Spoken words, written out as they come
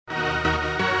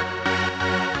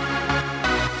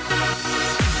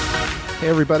Hey,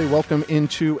 everybody. Welcome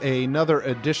into another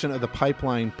edition of the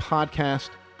Pipeline Podcast.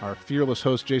 Our fearless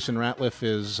host, Jason Ratliff,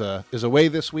 is away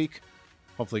this week,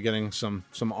 hopefully getting some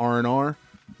R&R.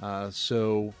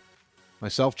 So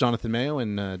myself, Jonathan Mayo,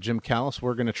 and Jim Callis,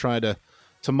 we're going to try to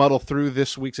muddle through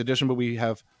this week's edition, but we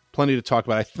have plenty to talk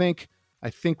about. I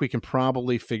think we can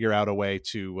probably figure out a way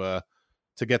to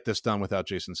get this done without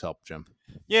Jason's help, Jim.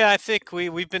 Yeah, I think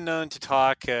we've been known to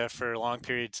talk for long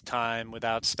periods of time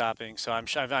without stopping. So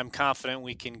I'm confident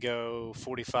we can go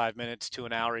 45 minutes to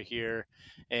an hour here,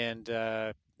 and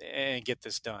get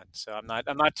this done. So I'm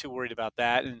not too worried about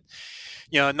that. And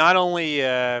not only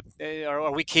are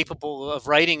we capable of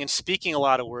writing and speaking a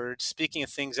lot of words, speaking of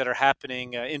things that are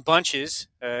happening in bunches.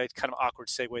 It's kind of an awkward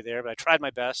segue there, but I tried my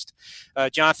best.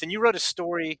 Jonathan, you wrote a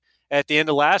story at the end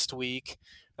of last week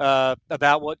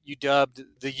about what you dubbed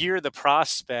the year of the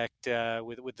prospect,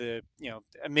 with the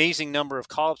amazing number of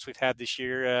call-ups we've had this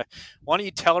year. Why don't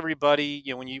you tell everybody,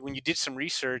 when you did some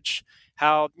research,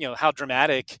 how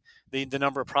dramatic the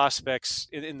number of prospects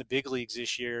in the big leagues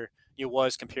this year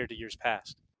was compared to years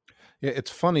past? Yeah, it's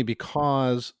funny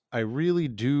because I really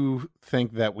do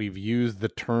think that we've used the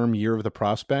term year of the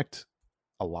prospect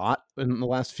a lot in the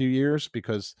last few years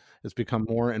because it's become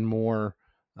more and more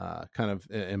kind of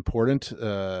important,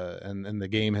 and the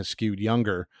game has skewed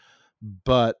younger.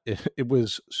 But it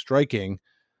was striking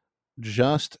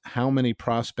just how many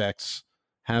prospects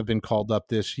have been called up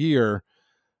this year.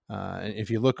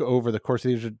 If you look over the course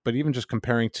of the year, but even just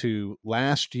comparing to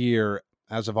last year,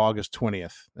 as of August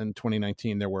 20th in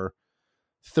 2019, there were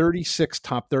 36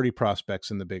 top 30 prospects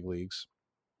in the big leagues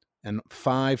and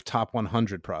 5 top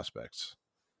 100 prospects.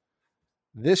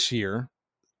 This year,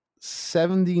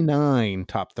 79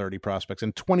 top 30 prospects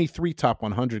and 23 top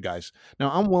 100 guys. Now,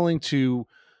 I'm willing to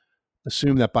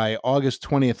assume that by August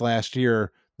 20th last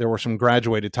year, there were some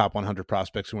graduated top 100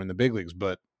 prospects who were in the big leagues,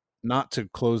 but not to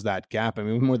close that gap. I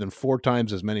mean, more than 4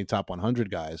 times as many top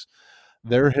 100 guys.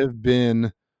 There have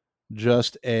been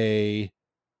just a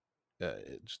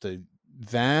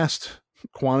vast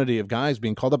quantity of guys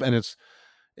being called up, and it's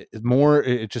more.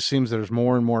 It just seems there's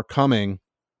more and more coming.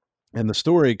 And the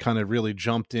story kind of really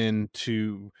jumped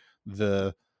into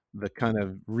the kind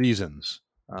of reasons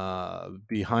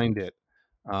behind it.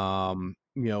 Some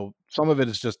of it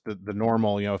is just the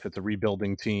normal, if it's a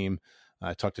rebuilding team.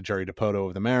 I talked to Jerry Dipoto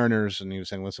of the Mariners, and he was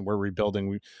saying, listen, we're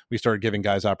rebuilding. We started giving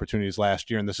guys opportunities last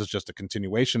year, and this is just a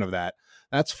continuation of that.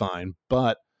 That's fine.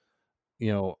 But,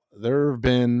 there have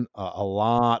been a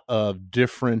lot of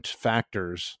different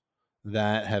factors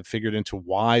that have figured into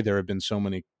why there have been so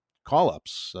many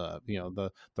call-ups.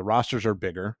 The rosters are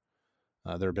bigger.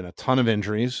 There have been a ton of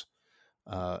injuries.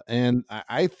 And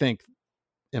I think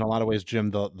in a lot of ways, Jim,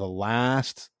 the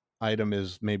last item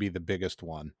is maybe the biggest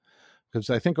one. Because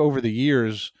I think over the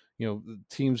years,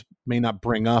 teams may not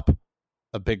bring up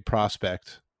a big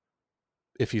prospect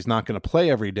if he's not going to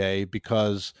play every day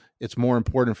because it's more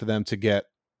important for them to get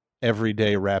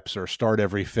everyday reps or start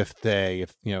every 5th day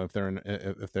if they're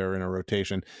in a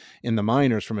rotation in the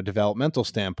minors from a developmental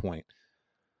standpoint.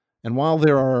 And while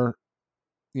there are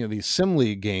these sim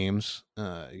league games,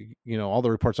 all the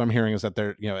reports I'm hearing is that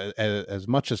they're as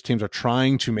much as teams are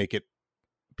trying to make it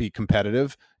be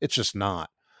competitive, it's just not.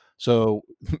 So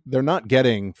they're not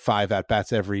getting 5 at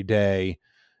bats every day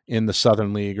in the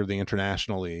Southern League or the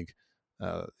International League.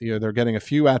 They're getting a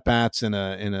few at bats in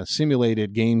a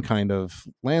simulated game kind of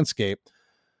landscape.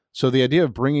 So the idea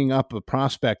of bringing up a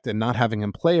prospect and not having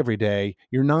him play every day,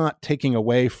 you're not taking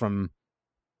away from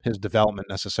his development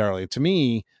necessarily. To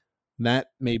me, that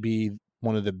may be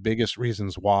one of the biggest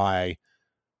reasons why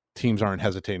teams aren't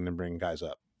hesitating to bring guys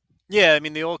up. Yeah, I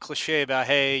mean, the old cliche about,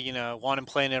 hey, want him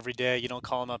playing every day, you don't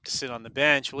call him up to sit on the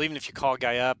bench. Well, even if you call a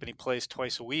guy up and he plays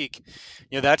twice a week,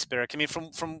 that's better. I mean,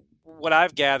 from what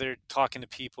I've gathered talking to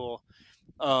people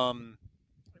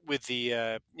with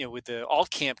the with the alt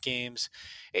camp games,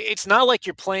 it's not like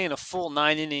you're playing a full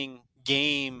 9-inning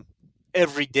game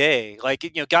every day. Like,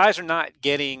 guys are not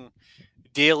getting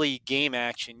daily game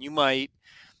action. You might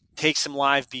take some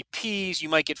live BPs, you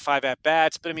might get 5 at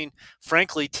bats, but I mean,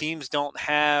 frankly, teams don't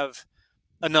have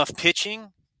enough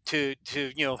pitching to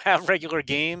have regular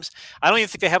games. I don't even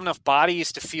think they have enough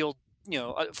bodies to field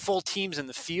full teams in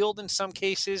the field in some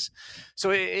cases. So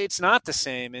it's not the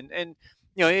same. And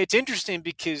it's interesting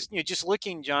because just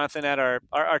looking, Jonathan, at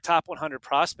our top 100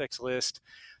 prospects list,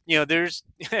 there's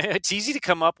it's easy to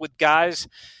come up with guys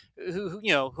who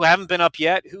haven't been up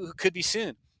yet who could be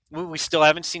soon. We still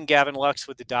haven't seen Gavin Lux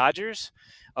with the Dodgers,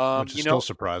 which is still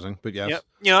surprising, but yes.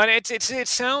 And it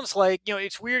sounds like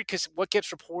it's weird because what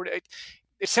gets reported,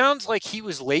 it sounds like he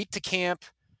was late to camp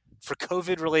for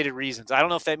COVID-related reasons. I don't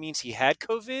know if that means he had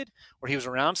COVID or he was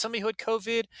around somebody who had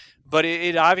COVID, but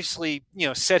it obviously,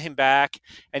 set him back,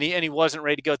 and he wasn't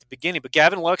ready to go at the beginning. But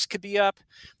Gavin Lux could be up.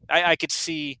 I could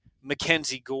see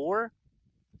Mackenzie Gore.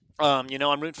 I'm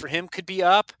rooting for him. Could be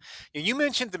up. You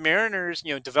mentioned the Mariners,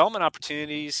 development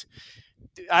opportunities.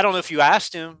 I don't know if you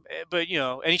asked him, but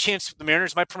any chance the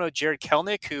Mariners might promote Jared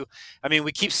Kelnick, who, I mean,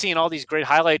 we keep seeing all these great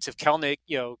highlights of Kelnick,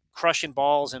 crushing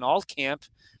balls in all camp.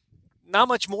 Not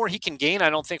much more he can gain, I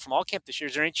don't think, from all camp this year.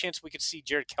 Is there any chance we could see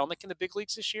Jared Kelnick in the big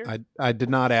leagues this year? I did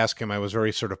not ask him. I was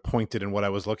very sort of pointed in what I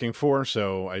was looking for,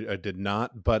 so I did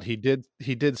not. But he did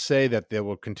say that they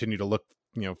will continue to look,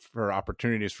 for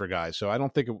opportunities for guys. So I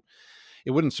don't think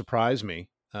it wouldn't surprise me.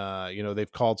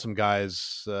 They've called some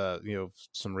guys,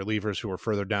 some relievers who are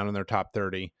further down in their top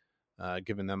 30,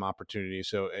 giving them opportunities.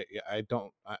 So I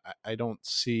don't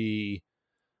see.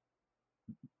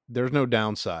 There's no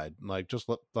downside. Like, just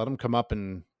let him come up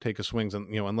and take a swings,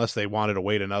 and unless they wanted to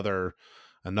wait another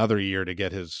year to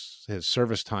get his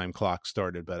service time clock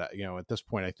started. But at this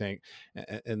point, I think,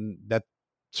 and that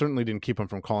certainly didn't keep him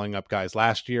from calling up guys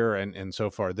last year and so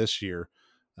far this year.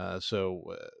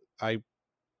 So I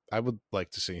would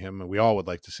like to see him, and we all would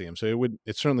like to see him. So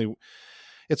it certainly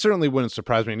wouldn't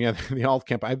surprise me. And yeah, the all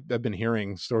camp, I've been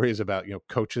hearing stories about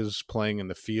coaches playing in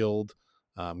the field,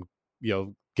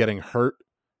 getting hurt.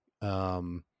 I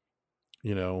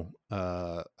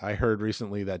heard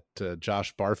recently that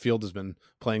Josh Barfield has been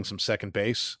playing some second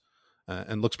base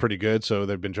and looks pretty good. So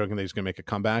they've been joking that he's going to make a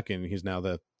comeback, and he's now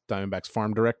the Diamondbacks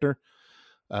farm director.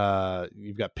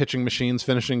 You've got pitching machines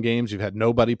finishing games. You've had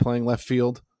nobody playing left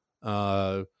field,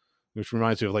 which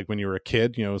reminds me of like when you were a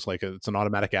kid. It's like it's an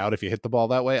automatic out if you hit the ball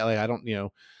that way. I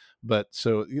don't, but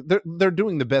so they're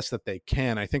doing the best that they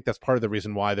can. I think that's part of the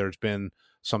reason why there's been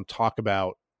some talk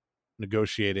about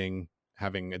negotiating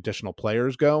having additional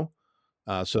players go,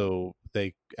 so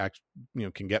they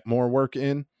can get more work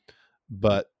in.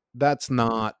 But that's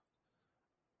not.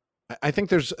 I think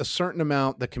there's a certain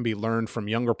amount that can be learned from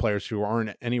younger players who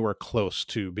aren't anywhere close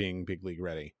to being big league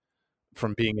ready,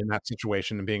 from being in that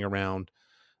situation and being around,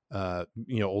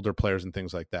 older players and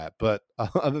things like that. But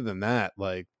other than that,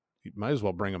 like, you might as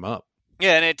well bring them up.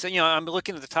 Yeah, and it's, I'm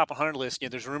looking at the top 100 list.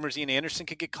 There's rumors Ian Anderson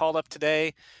could get called up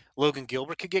today. Logan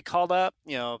Gilbert could get called up.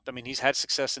 He's had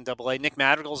success in Double A. Nick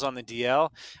Madrigal's on the DL.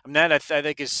 I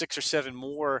think is 6 or 7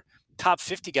 more top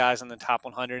 50 guys on the top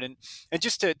 100. And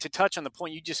just to touch on the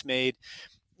point you just made,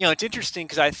 it's interesting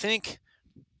because I think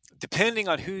depending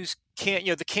on who's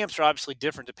the camps are obviously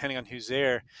different depending on who's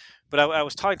there. But I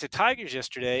was talking to Tigers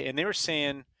yesterday, and they were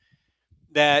saying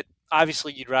that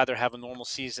obviously you'd rather have a normal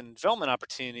season development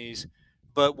opportunities.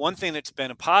 But one thing that's been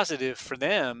a positive for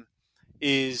them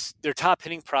is their top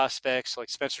hitting prospects, like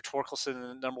Spencer Torkelson,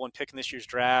 the number 1 pick in this year's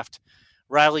draft,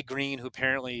 Riley Green, who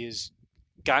apparently has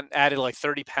gotten added like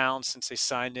 30 pounds since they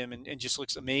signed him and just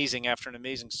looks amazing after an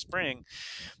amazing spring.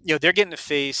 They're getting to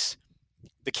face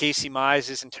the Casey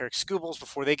Mizes and Tarek Skubals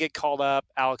before they get called up,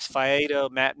 Alex Faedo,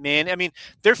 Matt Mann. I mean,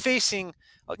 they're facing,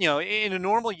 in a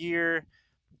normal year,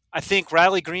 I think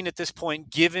Riley Green at this point,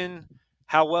 given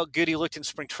how good he looked in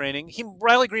spring training,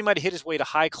 Riley Green might have hit his way to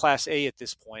high class A at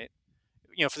this point,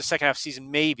 for the second half of the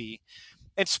season, maybe.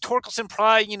 And Torkelson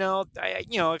probably,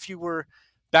 if you were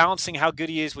balancing how good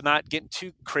he is with not getting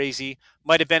too crazy,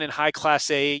 might have been in high class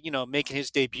A, making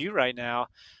his debut right now.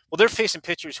 Well, they're facing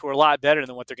pitchers who are a lot better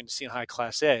than what they're going to see in high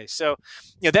class A. So,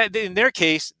 that in their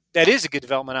case, that is a good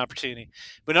development opportunity.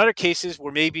 But in other cases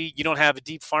where maybe you don't have a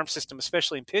deep farm system,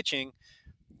 especially in pitching,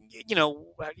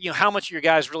 how much of your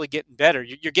guys really getting better?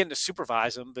 You're getting to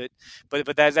supervise them, but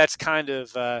that's kind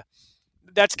of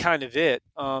it.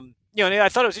 And I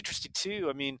thought it was interesting too.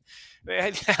 I mean,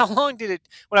 how long did it?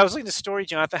 When I was reading the story,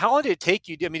 Jonathan, how long did it take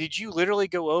you? I mean, did you literally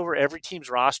go over every team's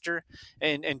roster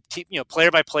and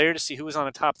player by player to see who was on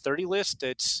a top 30 list?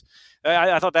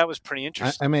 I thought that was pretty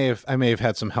interesting. I may have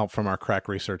had some help from our crack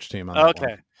research team on that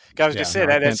one. I was going to say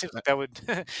that seems like that would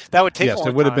that would take. Yes,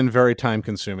 it would have been very time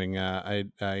consuming. I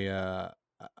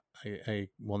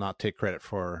will not take credit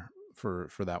for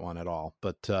that one at all.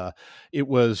 But it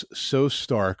was so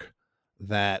stark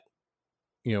that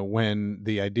when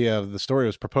the idea of the story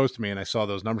was proposed to me and I saw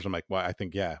those numbers, I'm like, well, I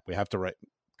think we have to write,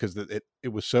 because it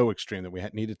was so extreme that we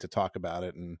needed to talk about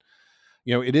it. And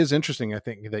it is interesting, I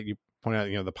think, that you point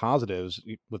out the positives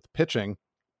with the pitching.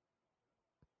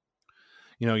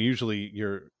 Usually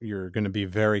you're going to be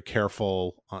very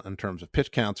careful in terms of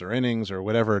pitch counts or innings or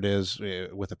whatever it is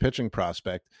with a pitching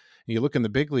prospect. And you look in the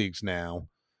big leagues now,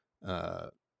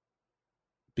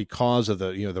 because of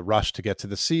the the rush to get to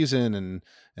the season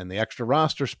and the extra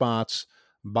roster spots,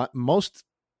 but most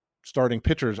starting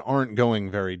pitchers aren't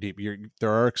going very deep.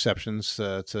 There are exceptions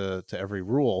to every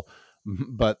rule,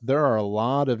 but there are a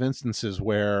lot of instances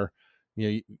where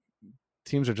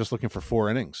teams are just looking for 4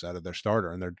 innings out of their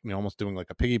starter, and they're almost doing like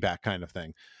a piggyback kind of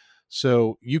thing.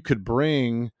 So you could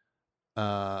bring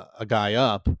a guy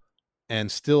up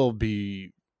and still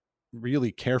be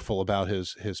really careful about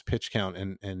his pitch count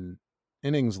and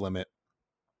innings limit,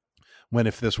 when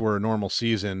if this were a normal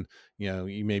season,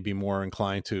 you may be more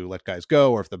inclined to let guys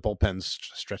go, or if the bullpen's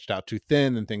stretched out too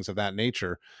thin and things of that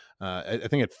nature. I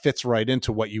think it fits right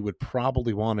into what you would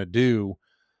probably want to do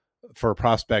for a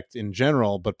prospect in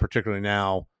general, but particularly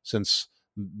now since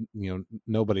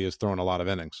nobody has thrown a lot of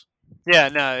innings. Yeah,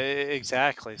 no,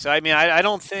 exactly. So, I mean, I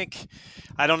don't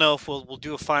know if we'll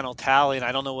do a final tally, and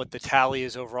I don't know what the tally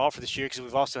is overall for this year, because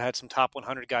we've also had some top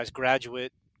 100 guys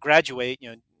graduate.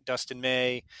 Dustin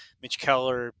May, Mitch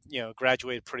Keller,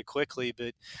 graduated pretty quickly.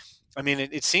 But, I mean,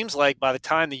 it seems like by the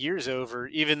time the year's over,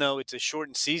 even though it's a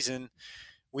shortened season,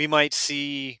 we might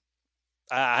see,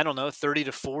 I don't know, 30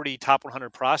 to 40 top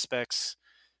 100 prospects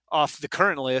off the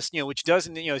current list, which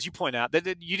doesn't, as you point out,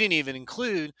 that you didn't even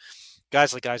include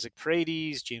guys like Isaac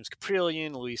Paredes, James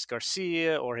Caprillion, Luis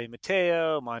Garcia, Jorge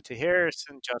Mateo, Monte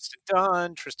Harrison, Justin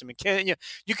Dunn, Tristan McKenna.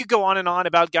 You could go on and on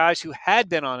about guys who had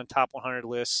been on a top 100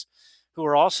 lists who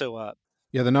are also up.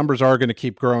 Yeah, the numbers are going to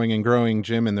keep growing and growing,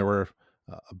 Jim, and there were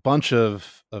a bunch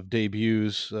of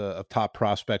debuts of top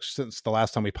prospects since the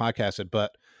last time we podcasted.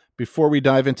 But before we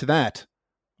dive into that,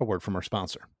 a word from our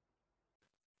sponsor.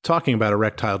 Talking about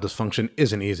erectile dysfunction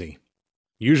isn't easy.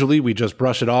 Usually we just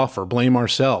brush it off or blame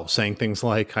ourselves, saying things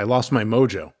like, I lost my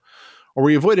mojo. Or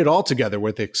we avoid it altogether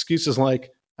with excuses like,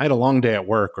 I had a long day at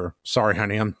work, or sorry,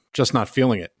 honey, I'm just not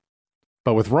feeling it.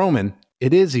 But with Roman,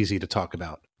 it is easy to talk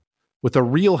about. With a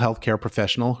real healthcare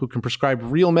professional who can prescribe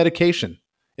real medication.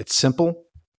 It's simple,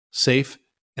 safe,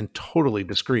 and totally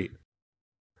discreet.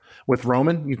 With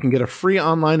Roman, you can get a free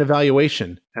online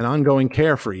evaluation and ongoing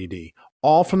care for ED,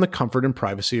 all from the comfort and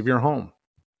privacy of your home.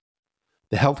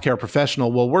 The healthcare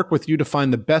professional will work with you to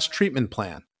find the best treatment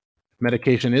plan. If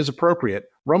medication is appropriate,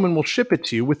 Roman will ship it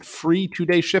to you with free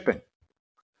 2-day shipping.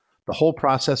 The whole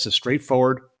process is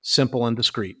straightforward, simple, and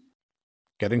discreet.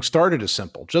 Getting started is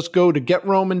simple. Just go to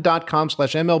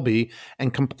GetRoman.com/MLB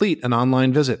and complete an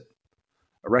online visit.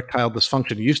 Erectile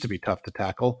dysfunction used to be tough to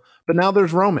tackle, but now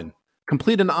there's Roman.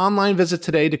 Complete an online visit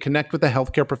today to connect with a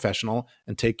healthcare professional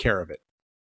and take care of it.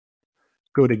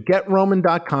 Go to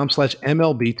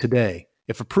GetRoman.com/MLB today.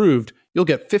 If approved, you'll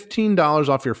get $15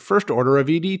 off your first order of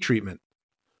ED treatment.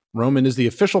 Roman is the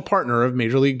official partner of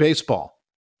Major League Baseball.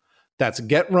 That's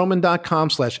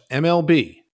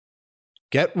GetRoman.com/MLB.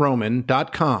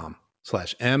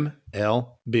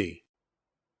 GetRoman.com/MLB.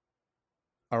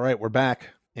 All right, we're back,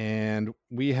 and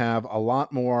we have a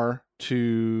lot more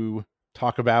to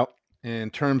talk about in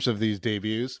terms of these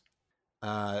debuts.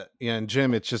 And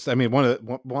Jim, it's just, I mean, one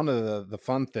of the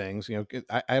fun things,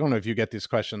 I don't know if you get this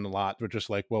question a lot. We're just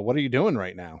like, well, what are you doing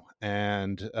right now?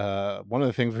 And one of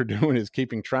the things we're doing is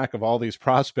keeping track of all these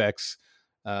prospects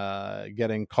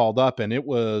getting called up. And it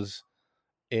was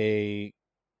a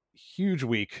huge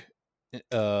week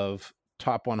of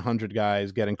top 100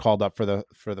 guys getting called up for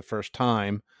the first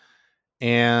time.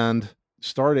 And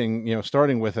starting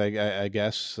with, I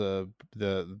guess, the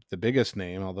biggest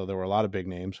name, although there were a lot of big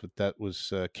names, but that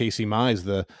was Casey Mize,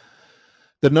 the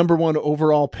number 1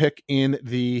 overall pick in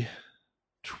the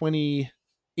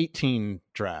 2018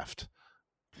 draft.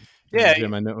 Yeah,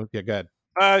 Jim, I know. Yeah, go ahead.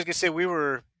 I was gonna say we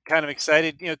were kind of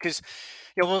excited, because,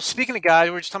 well, speaking of guys,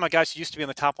 we were just talking about guys who used to be on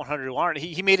the top 100 who aren't.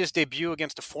 He made his debut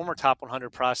against a former top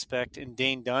 100 prospect in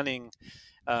Dane Dunning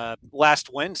last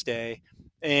Wednesday,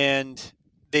 and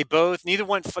they both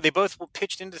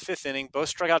pitched into the 5th inning. Both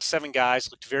struck out 7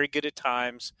 guys, looked very good at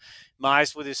times.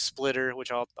 Mize with his splitter,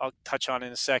 which I'll touch on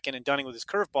in a second, and Dunning with his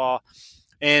curveball.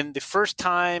 And the first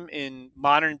time in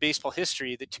modern baseball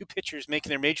history that 2 pitchers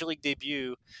making their major league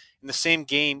debut in the same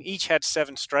game each had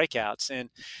 7 strikeouts.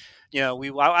 And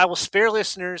I will spare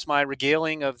listeners my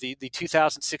regaling of the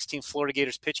 2016 Florida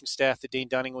Gators pitching staff that Dane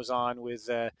Dunning was on with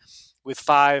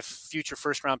 5 future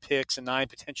first-round picks and 9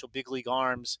 potential big league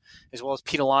arms, as well as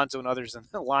Pete Alonso and others in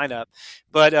the lineup.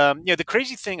 But the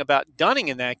crazy thing about Dunning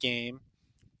in that game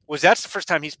was that's the first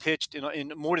time he's pitched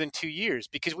in more than 2 years,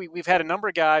 because we've had a number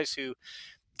of guys who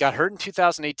got hurt in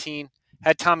 2018,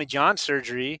 had Tommy John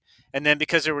surgery, and then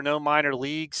because there were no minor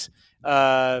leagues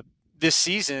this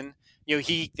season,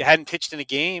 he hadn't pitched in a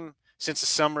game since the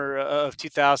summer of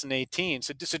 2018.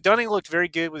 So Dunning looked very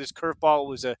good with his curveball. It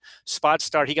was a spot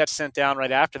start. He got sent down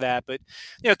right after that. But,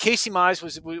 Casey Mize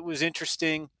was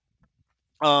interesting.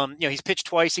 He's pitched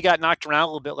twice. He got knocked around a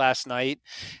little bit last night.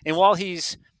 And while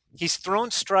he's He's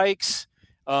thrown strikes.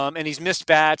 And he's missed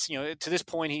bats. To this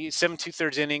point, he's 7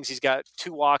 2/3 innings. He's got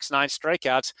 2 walks, 9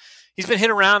 strikeouts. He's been hit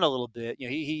around a little bit.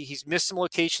 He's missed some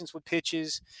locations with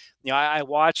pitches. I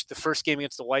watched the first game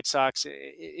against the White Sox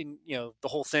in the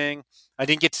whole thing. I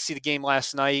didn't get to see the game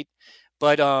last night,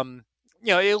 but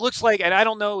it looks like, and I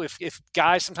don't know if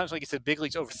guys sometimes when they get to the big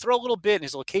leagues overthrow a little bit, and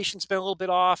his location's been a little bit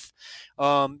off.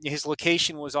 His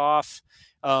location was off.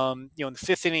 In the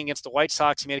fifth inning against the White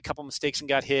Sox, he made a couple mistakes and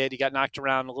got hit. He got knocked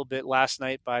around a little bit last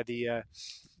night by the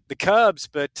Cubs.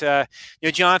 But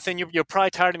Jonathan, you're probably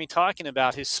tired of me talking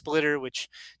about his splitter, which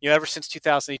ever since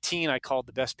 2018, I called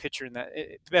the best pitch in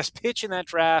that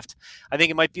draft. I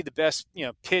think it might be the best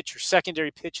pitch or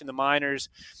secondary pitch in the minors.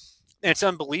 And it's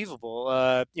unbelievable,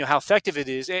 how effective it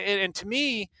is. And to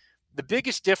me, the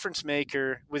biggest difference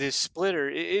maker with his splitter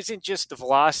isn't just the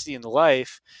velocity and the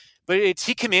life, but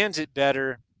he commands it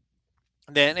better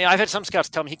than I've had some scouts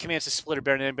tell me he commands his splitter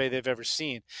better than anybody they've ever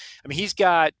seen. I mean, he's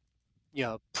got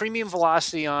premium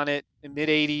velocity on it in mid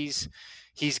 80s.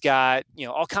 He's got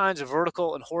all kinds of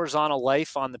vertical and horizontal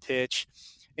life on the pitch,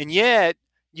 and yet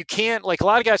you can't, like a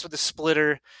lot of guys with the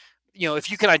splitter.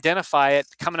 If you can identify it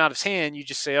coming out of his hand, you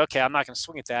just say, okay, I'm not going to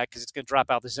swing at that because it's going to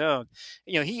drop out the zone.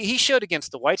 He showed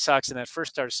against the White Sox in that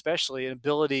first start, especially an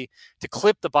ability to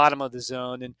clip the bottom of the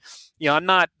zone. And, I'm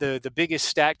not the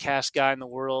biggest StatCast guy in the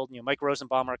world. Mike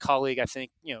Rosenbaum, our colleague, I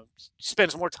think,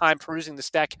 spends more time perusing the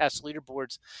StatCast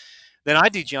leaderboards than I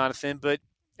do, Jonathan. But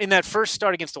in that first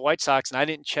start against the White Sox, and I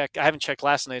haven't checked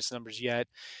last night's numbers yet,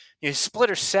 his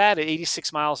splitter sat at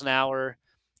 86 miles an hour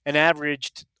and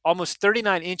averaged almost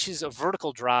 39 inches of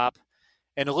vertical drop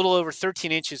and a little over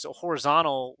 13 inches of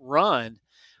horizontal run.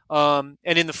 And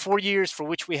in the 4 years for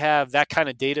which we have that kind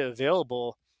of data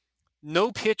available,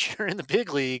 no pitcher in the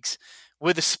big leagues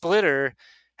with a splitter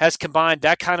has combined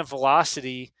that kind of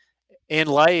velocity and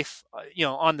life,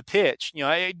 on the pitch.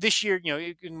 This year,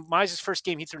 in Mize's first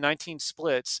game, he threw 19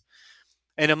 splits.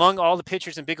 And among all the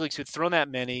pitchers in big leagues who'd thrown that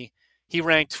many, he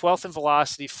ranked 12th in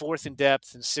velocity, 4th in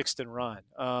depth, and 6th in run.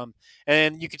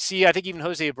 And you could see, I think even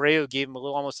Jose Abreu gave him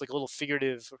almost like a little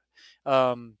figurative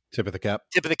tip of the cap.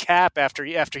 Tip of the cap after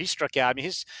he struck out. I mean,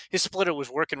 his splitter was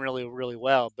working really, really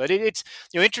well. But it's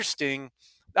interesting.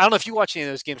 I don't know if you watch any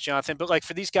of those games, Jonathan, but like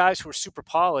for these guys who are super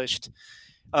polished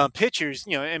pitchers,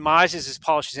 and Mize is as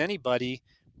polished as anybody.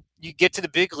 You get to the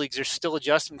big leagues, there's still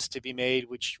adjustments to be made,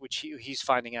 which he's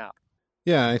finding out.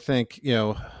 Yeah, I think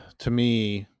to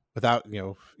me, without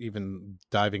even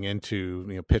diving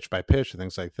into pitch by pitch and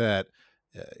things like that,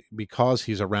 because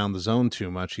he's around the zone too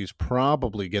much, he's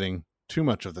probably getting too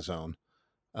much of the zone.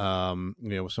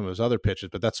 With some of his other pitches,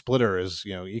 but that splitter is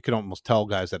you can almost tell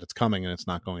guys that it's coming and it's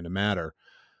not going to matter.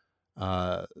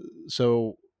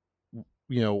 So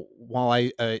while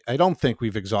I don't think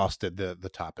we've exhausted the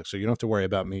topic, so you don't have to worry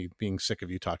about me being sick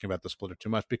of you talking about the splitter too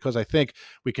much, because I think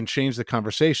we can change the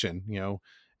conversation.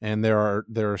 And there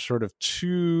are sort of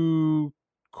two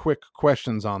quick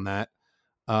questions on that.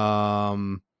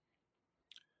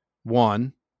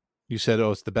 One, you said,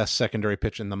 it's the best secondary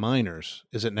pitch in the minors.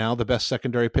 Is it now the best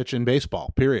secondary pitch in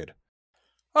baseball, period?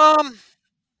 Well,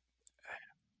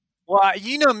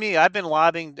 you know me, I've been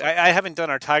lobbying. I haven't done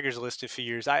our Tigers list in a few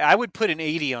years. I would put an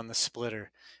 80 on the splitter.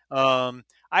 That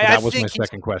was my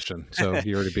second question, so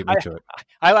you already beat me to it.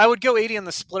 I would go 80 on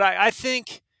the split. I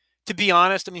think, to be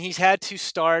honest, I mean, he's had 2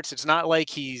 starts. It's not like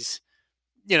he's,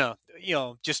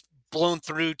 just blown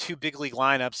through 2 big league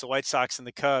lineups, the White Sox and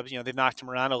the Cubs. They've knocked him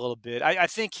around a little bit. I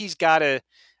think he's got to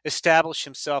establish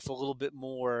himself a little bit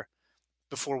more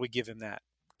before we give him that.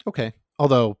 Okay.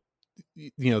 Although,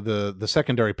 the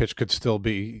secondary pitch could still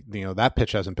be, that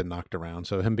pitch hasn't been knocked around.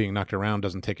 So him being knocked around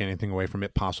doesn't take anything away from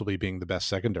it possibly being the best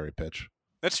secondary pitch.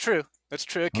 That's true.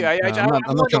 Okay. I'm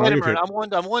willing to let him earn.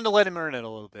 I'm willing to let him earn it a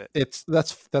little bit.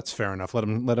 That's fair enough. Let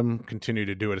him continue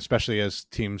to do it, especially as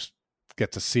teams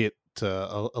get to see it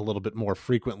a little bit more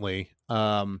frequently.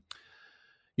 And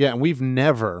we've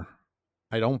never,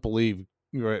 I don't believe,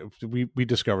 we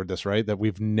discovered this, right? That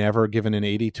we've never given an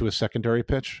 80 to a secondary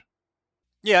pitch.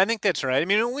 Yeah, I think that's right. I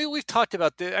mean, we've talked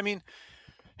about this. I mean,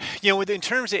 in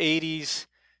terms of 80s,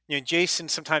 Jason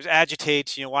sometimes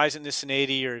agitates, why isn't this an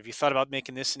 80? Or have you thought about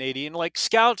making this an 80? And like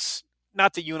scouts,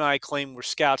 not that you and I claim we're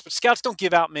scouts, but scouts don't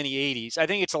give out many 80s. I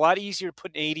think it's a lot easier to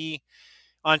put an 80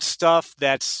 on stuff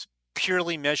that's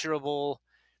purely measurable.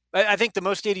 I think the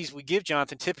most 80s we give,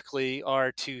 Jonathan, typically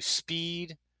are to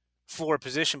speed for a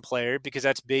position player, because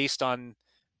that's based on,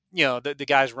 the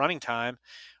guy's running time,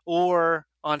 or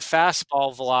on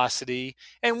fastball velocity.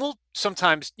 And we'll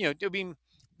sometimes,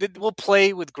 we'll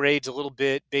play with grades a little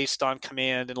bit based on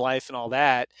command and life and all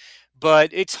that.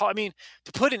 But it's hard. I mean,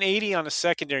 to put an 80 on a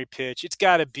secondary pitch, it's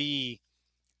got to be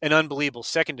an unbelievable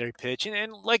secondary pitch.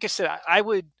 And like I said, I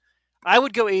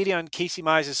would go 80 on Casey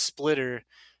Mize's splitter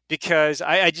because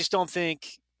I just don't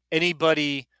think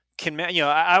anybody can.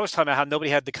 I was talking about how nobody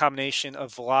had the combination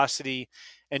of velocity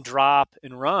and drop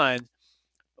and run.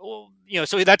 Well,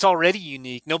 so that's already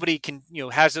unique. Nobody can,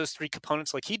 has those three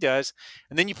components like he does.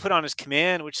 And then you put on his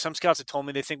command, which some scouts have told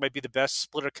me they think might be the best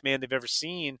splitter command they've ever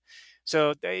seen.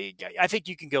 So I think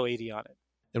you can go 80 on it.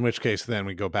 In which case, then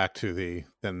we go back to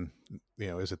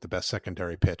is it the best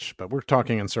secondary pitch? But we're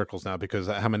talking in circles now because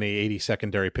how many 80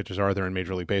 secondary pitches are there in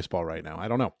Major League Baseball right now? I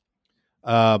don't know.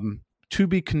 To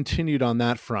be continued on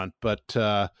that front, but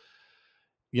the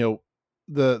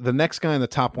next guy in the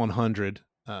top 100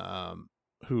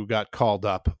 who got called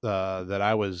up that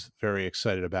I was very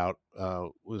excited about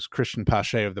was Christian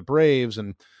Pache of the Braves.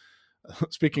 And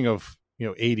speaking of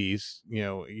 80s,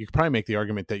 you could probably make the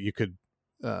argument that you could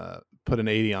put an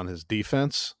 80 on his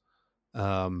defense,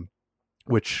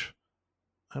 which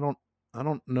I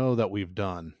don't know that we've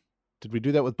done. Did we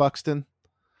do that with Buxton?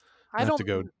 I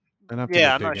don't. I'm not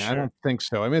sure. I don't think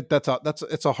so. I mean,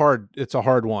 it's a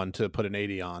hard one to put an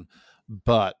 80 on,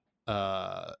 but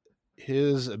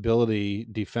his ability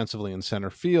defensively in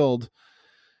center field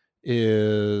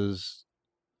is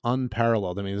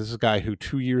unparalleled. I mean, this is a guy who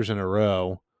 2 years in a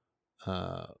row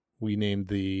we named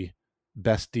the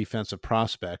best defensive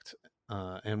prospect.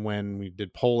 And when we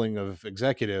did polling of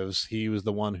executives, he was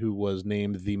the one who was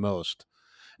named the most.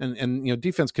 And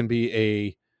defense can be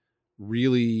a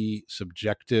really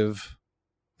subjective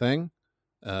thing.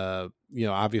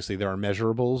 Obviously there are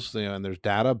measurables, and there's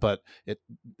data, but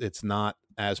it's not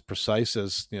as precise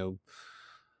as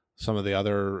some of the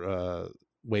other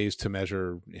ways to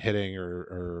measure hitting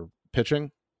or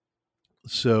pitching.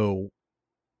 So,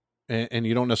 and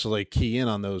you don't necessarily key in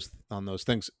on those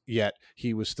things. Yet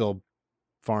he was still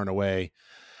far and away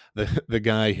the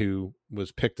guy who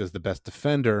was picked as the best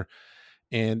defender.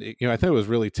 And I think it was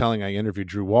really telling. I interviewed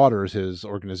Drew Waters, his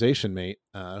organization mate,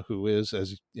 who is,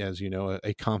 as you know,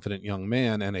 a confident young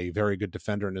man and a very good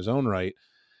defender in his own right.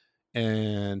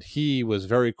 And he was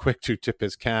very quick to tip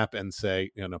his cap and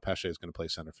say, no, Pache is going to play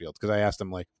center field. Because I asked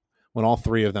him, like, when all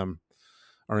three of them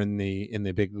are in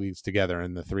the big leagues together,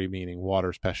 and the three meaning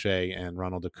Waters, Pache, and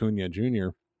Ronald Acuna Jr.,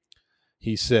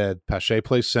 he said Pache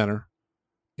plays center,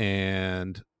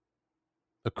 and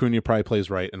Acuna probably plays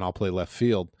right, and I'll play left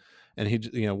field. And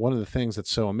he, one of the things that's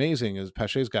so amazing is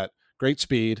Pache's got great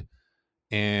speed,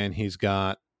 and he's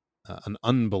got an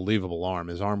unbelievable arm.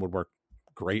 His arm would work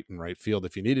great in right field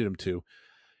if you needed him to.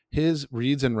 His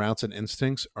reads and routes and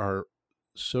instincts are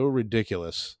so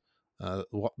ridiculous. The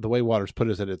way Waters put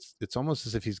it is that it's almost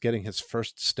as if he's getting his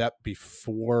first step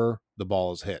before the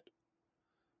ball is hit.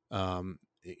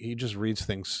 He just reads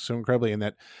things so incredibly, and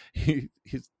that he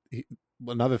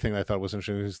another thing that I thought was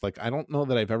interesting is, like, I don't know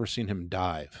that I've ever seen him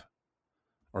dive,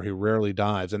 or he rarely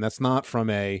dives. And that's not from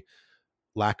a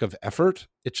lack of effort.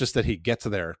 It's just that he gets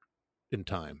there in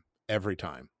time every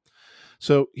time.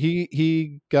 So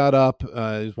he got up,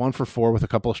 he's 1 for 4 with a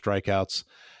couple of strikeouts.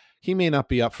 He may not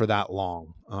be up for that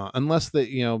long, unless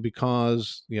that,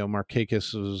 because,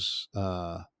 Markakis was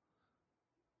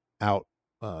out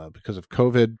because of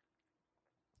COVID.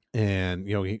 And,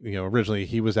 originally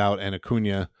he was out and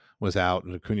Acuna was out,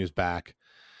 and Acuna's back.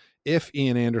 If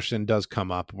Ian Anderson does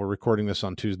come up, we're recording this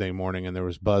on Tuesday morning, and there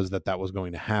was buzz that was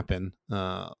going to happen,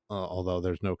 although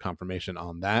there's no confirmation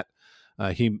on that.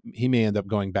 He may end up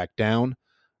going back down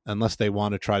unless they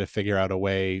want to try to figure out a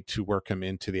way to work him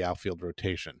into the outfield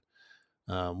rotation,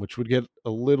 which would get a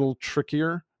little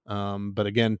trickier. But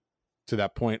again, to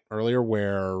that point earlier,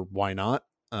 where why not?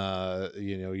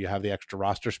 You have the extra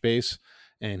roster space,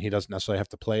 and he doesn't necessarily have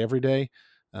to play every day.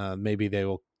 Maybe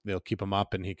they'll keep him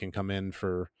up, and he can come in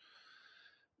for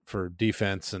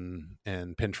defense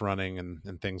and pinch running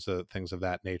and things of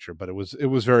that nature. But it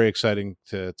was very exciting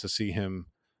to see him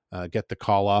get the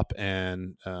call up,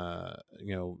 and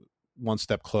one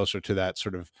step closer to that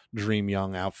sort of dream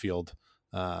young outfield.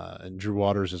 And Drew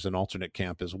Waters is an alternate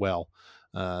camp as well.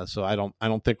 So I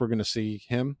don't think we're going to see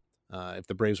him. If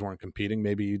the Braves weren't competing,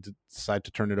 maybe you decide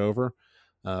to turn it over.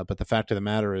 But the fact of the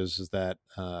matter is that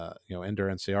Ender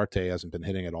Inciarte hasn't been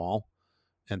hitting at all,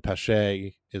 and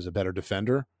Pache is a better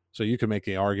defender. So you could make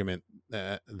the argument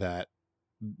that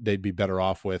they'd be better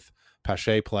off with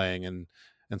Pache playing and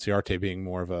Inciarte being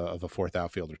more of a fourth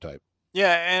outfielder type.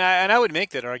 Yeah, and I would make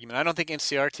that argument. I don't think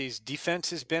NCRT's defense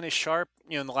has been as sharp,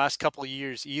 in the last couple of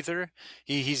years either.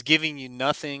 He's giving you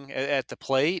nothing at the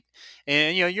plate,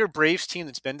 and you're a Braves team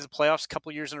that's been to the playoffs a couple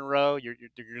of years in a row. You're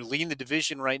leading the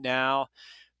division right now.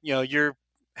 You're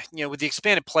with the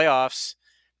expanded playoffs,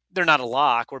 they're not a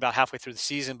lock. We're about halfway through the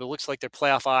season, but it looks like their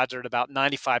playoff odds are at about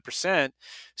 95%.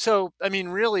 So, I mean,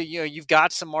 really, you've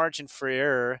got some margin for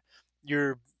error.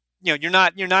 You're, you're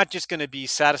not just going to be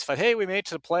satisfied. Hey, we made it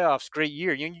to the playoffs. Great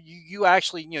year. You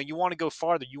actually, you want to go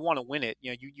farther. You want to win it.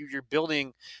 You're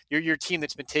building your team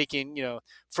that's been taking,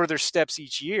 further steps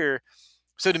each year.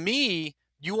 So to me,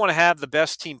 you want to have the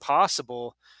best team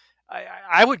possible.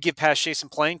 I would give Pache some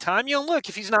playing time. Look,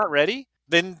 if he's not ready,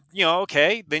 then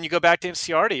okay, then you go back to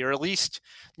NCRT, or at least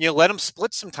let him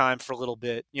split some time for a little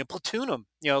bit. Platoon him,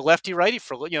 lefty righty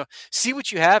for a little. See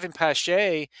what you have in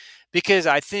Pache, because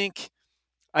I think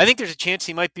there's a chance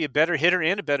he might be a better hitter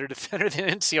and a better defender than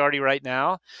NCRT right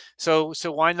now. So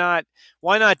why not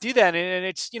do that? And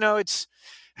it's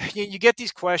you get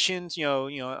these questions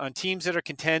on teams that are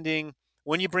contending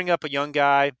when you bring up a young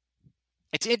guy.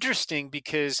 It's interesting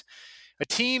because a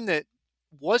team that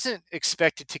wasn't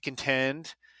expected to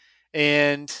contend,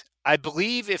 and I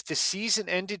believe if the season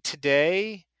ended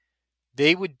today,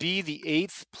 they would be the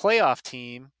 8th playoff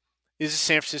team, is the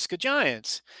San Francisco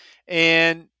Giants.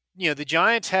 And, the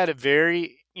Giants had a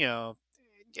very, I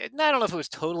don't know if it was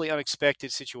totally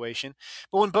unexpected situation,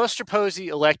 but when Buster Posey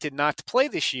elected not to play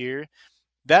this year,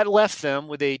 that left them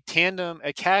with a tandem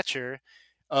at catcher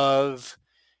of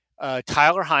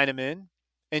Tyler Heineman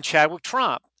and Chadwick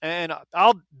Tromp. And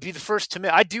I'll be the first to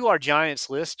admit, I do our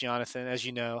Giants list, Jonathan, as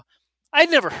you know.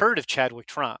 I'd never heard of Chadwick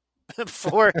Tromp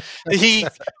before he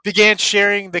began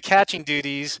sharing the catching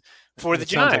duties for the It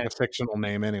sounds like a Giants. fictional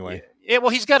name Yeah, anyway. yeah,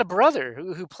 well, he's got a brother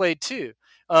who played too.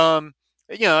 Um,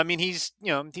 I mean, he's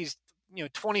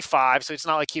 25, so it's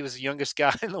not like he was the youngest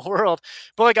guy in the world.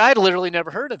 But like, I had literally never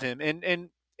heard of him, and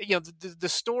the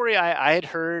story I had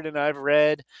heard and I've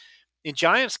read in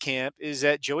Giants camp is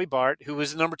that Joey Bart, who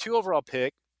was the number 2 overall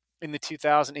pick in the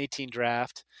 2018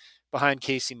 draft behind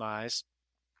Casey Mize,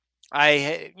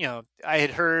 I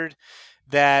had heard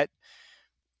that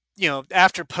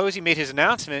after Posey made his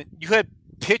announcement, you had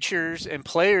pitchers and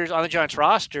players on the Giants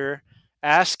roster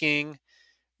asking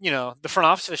the front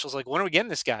office officials, like, when are we getting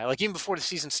this guy? Like, even before the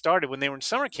season started, when they were in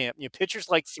summer camp, pitchers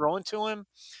like throwing to him.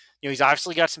 He's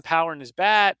obviously got some power in his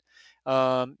bat.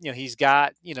 He's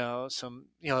got, some,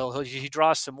 he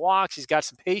draws some walks. He's got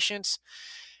some patience.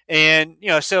 And,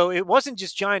 so it wasn't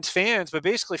just Giants fans, but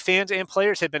basically fans and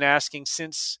players had been asking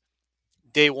since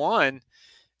day one,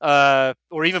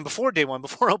 or even before day one,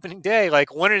 before opening day,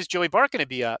 like, when is Joey Bart going to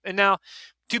be up? And now,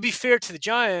 to be fair to the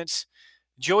Giants,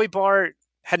 Joey Bart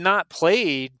had not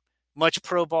played much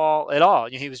pro ball at all.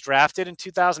 He was drafted in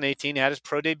 2018, had his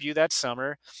pro debut that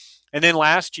summer. And then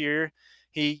last year,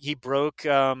 he broke.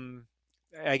 I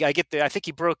think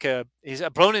he broke his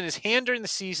bone in his hand during the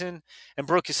season and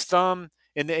broke his thumb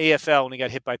in the AFL when he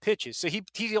got hit by pitches. So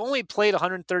he only played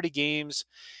 130 games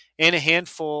and a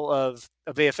handful of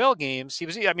AFL games. He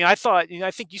was. I mean, I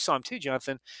think you saw him too,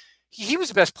 Jonathan. He was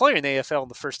the best player in the AFL in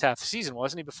the first half of the season,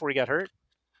 wasn't he? Before he got hurt.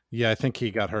 Yeah, I think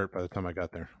he got hurt by the time I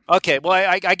got there. Okay, well,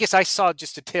 I guess I saw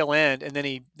just a tail end, and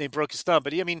then they broke his thumb.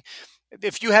 But I mean,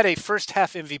 if you had a first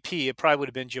half MVP, it probably would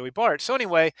have been Joey Bart. So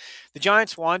anyway, the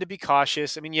Giants wanted to be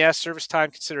cautious. I mean, yes, service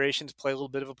time considerations play a little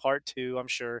bit of a part too, I'm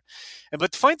sure.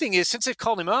 But the funny thing is, since they've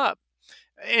called him up,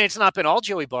 and it's not been all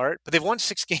Joey Bart, but they've won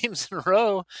 6 games in a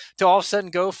row to all of a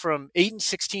sudden go from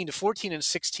 8-16 to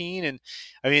 14-16, and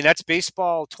I mean, that's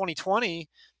baseball 2020.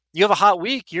 You have a hot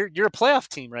week, you're a playoff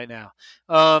team right now.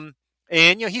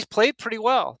 And he's played pretty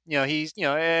well. He's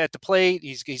at the plate,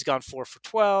 he's gone 4 for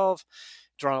 12,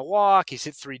 drawn a walk, he's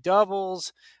hit 3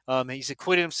 doubles. He's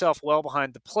acquitted himself well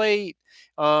behind the plate.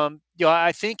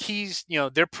 I think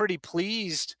they're pretty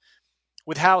pleased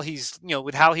with how he's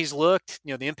looked,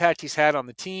 the impact he's had on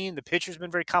the team. The pitcher's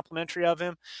been very complimentary of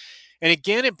him. And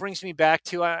again, it brings me back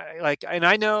to and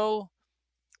I know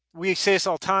we say this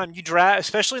all the time, you draft,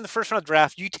 especially in the first round of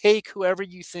draft, you take whoever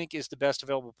you think is the best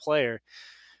available player.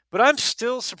 But I'm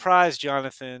still surprised,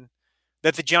 Jonathan,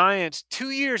 that the Giants, 2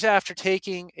 years after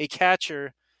taking a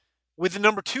catcher with the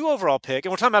number 2 overall pick,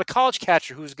 and we're talking about a college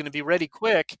catcher who's going to be ready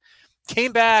quick,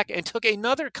 came back and took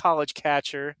another college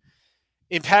catcher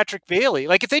in Patrick Bailey.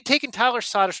 Like, if they'd taken Tyler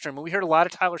Soderstrom, and we heard a lot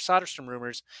of Tyler Soderstrom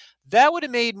rumors, that would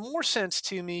have made more sense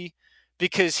to me,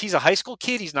 because he's a high school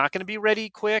kid. He's not going to be ready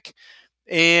quick.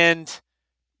 And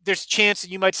there's a chance that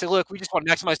you might say, look, we just want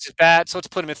to maximize his bat, so let's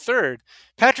put him at third.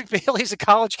 Patrick Bailey's a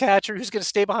college catcher who's going to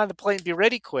stay behind the plate and be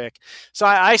ready quick. So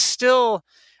I still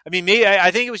I mean,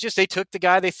 I think it was just they took the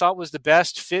guy they thought was the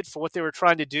best fit for what they were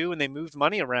trying to do, and they moved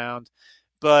money around.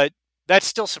 But that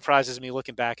still surprises me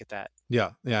looking back at that.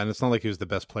 Yeah, yeah, and it's not like he was the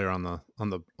best player on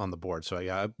the board. So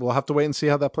yeah, we'll have to wait and see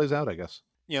how that plays out, I guess.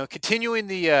 Continuing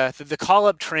the call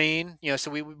up train.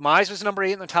 So Mize was number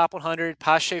 8 in the top 100,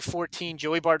 Pache 14,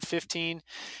 Joey Bart 15.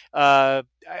 I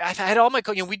had all my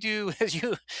we do, as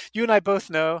you and I both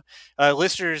know,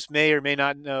 listeners may or may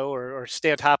not know or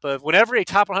stay on top of. Whenever a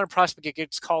top 100 prospect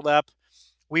gets called up,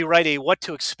 we write a what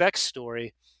to expect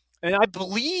story, and I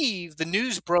believe the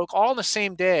news broke all on the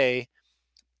same day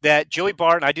that Joey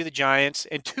Bart and I do the Giants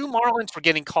and 2 Marlins were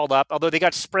getting called up, although they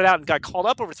got spread out and got called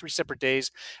up over 3 separate days.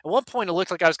 At one point, it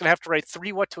looked like I was going to have to write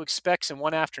 3 what to expects in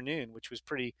one afternoon, which was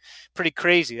pretty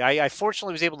crazy. I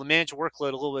fortunately was able to manage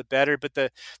workload a little bit better, but the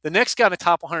next guy on the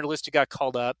top 100 list who got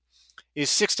called up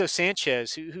is Sixto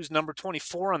Sanchez, who's number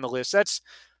 24 on the list. That's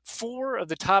 4 of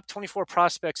the top 24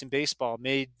 prospects in baseball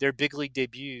made their big league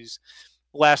debuts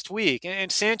last week.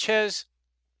 And Sanchez,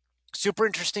 super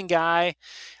interesting guy.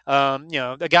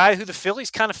 A guy who the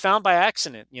Phillies kind of found by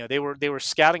accident. They were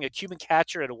scouting a Cuban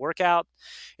catcher at a workout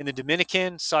in the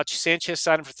Dominican. Saw Sanchez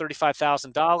sign him for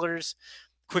 $35,000.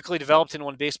 Quickly developed into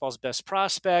one of baseball's best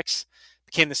prospects.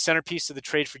 Became the centerpiece of the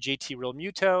trade for JT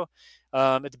Realmuto.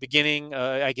 At the beginning,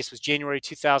 I guess it was January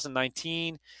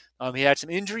 2019. He had some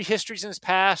injury histories in his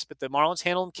past, but the Marlins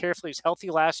handled him carefully. He was healthy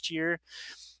last year.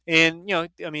 And,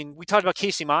 we talked about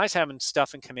Casey Mize having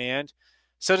stuff in command.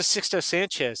 So does Sixto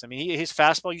Sanchez. I mean, his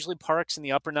fastball usually parks in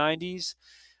the upper 90s.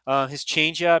 His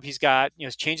changeup, he's got,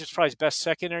 his changeup's probably his best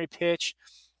secondary pitch.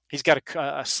 He's got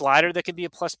a slider that can be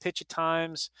a plus pitch at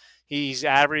times. He's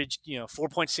averaged,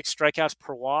 4.6 strikeouts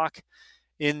per walk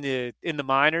in the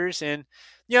minors. And,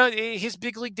 his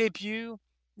big league debut,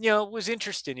 was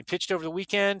interesting. He pitched over the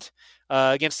weekend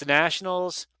against the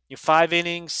Nationals. 5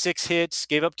 innings, 6 hits,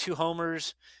 gave up 2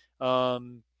 homers.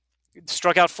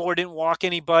 Struck out 4, didn't walk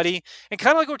anybody. And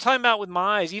kind of like we're talking about with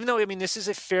Mize, even though, this is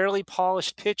a fairly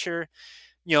polished pitcher,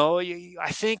 I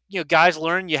think, guys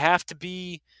learn you have to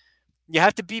be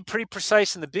pretty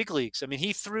precise in the big leagues.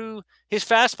 He threw his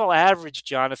fastball average,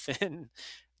 Jonathan,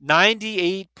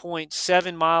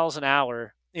 98.7 miles an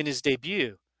hour in his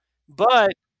debut.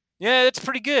 But, yeah, that's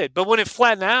pretty good. But when it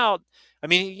flattened out, when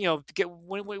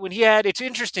he had, it's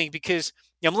interesting because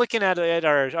I'm looking at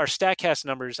our StatCast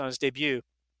numbers on his debut.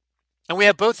 And we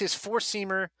have both his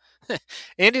 4-seamer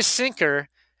and his sinker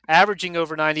averaging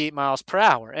over 98 miles per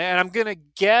hour. And I'm going to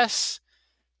guess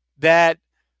that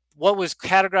what was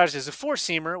categorized as a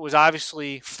 4-seamer was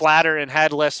obviously flatter and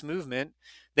had less movement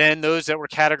than those that were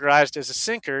categorized as a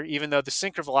sinker, even though the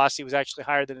sinker velocity was actually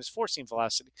higher than his 4-seam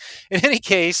velocity. In any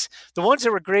case, the ones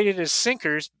that were graded as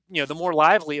sinkers, the more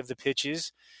lively of the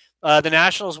pitches, the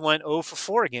Nationals went 0 for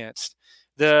 4 against.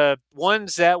 The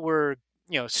ones that were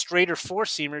straighter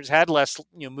 4-seamers had less,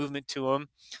 movement to them.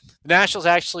 The Nationals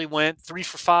actually went 3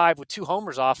 for 5 with 2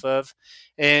 homers off of,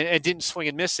 and didn't swing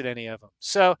and miss at any of them.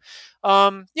 So,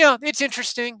 it's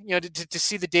interesting, to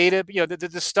see the data. But,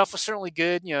 the stuff was certainly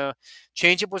good.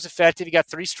 Changeup was effective. He got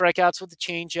 3 strikeouts with the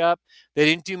changeup. They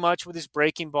didn't do much with his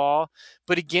breaking ball.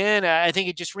 But again, I think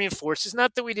it just reinforces,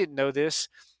 not that we didn't know this,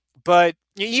 but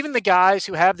even the guys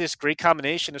who have this great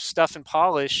combination of stuff and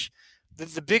polish,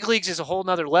 the big leagues is a whole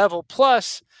nother level.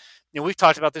 Plus, we've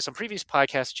talked about this on previous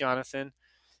podcasts, Jonathan.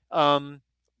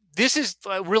 This is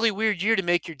a really weird year to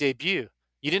make your debut.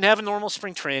 You didn't have a normal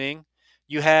spring training.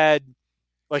 You had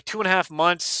like 2.5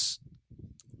 months.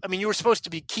 You were supposed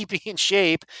to be keeping in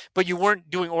shape, but you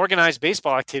weren't doing organized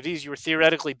baseball activities. You were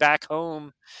theoretically back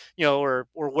home, or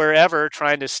wherever,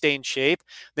 trying to stay in shape.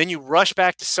 Then you rush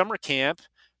back to summer camp,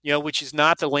 which is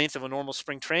not the length of a normal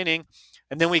spring training.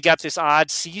 And then we got this odd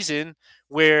season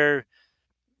where,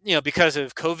 because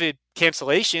of COVID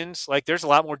cancellations, like there's a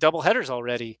lot more doubleheaders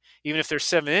already, even if there's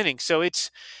 7 innings. So it's,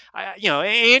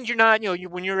 and you're not,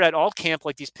 when you're at alt camp,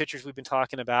 like these pitchers we've been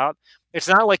talking about, it's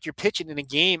not like you're pitching in a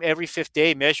game every 5th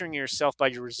day, measuring yourself by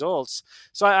your results.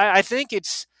 So I think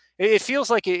it feels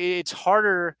like it's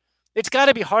harder. It's got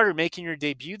to be harder making your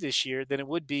debut this year than it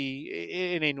would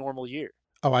be in a normal year.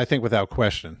 Oh, I think without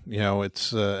question.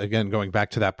 It's again going back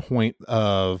to that point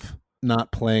of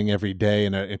not playing every day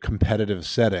in a competitive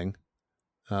setting.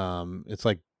 It's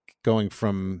like going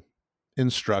from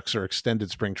instructs or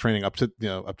extended spring training up to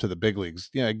the big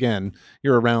leagues. Again,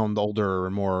 you're around older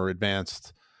or more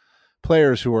advanced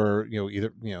players who are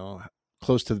either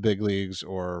close to the big leagues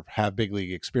or have big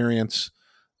league experience.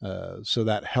 So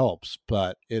that helps,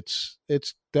 but it's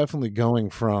definitely going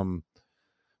from,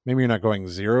 maybe you're not going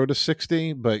 0 to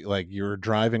 60, but like you're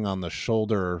driving on the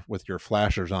shoulder with your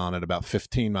flashers on at about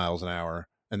 15 miles an hour,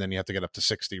 and then you have to get up to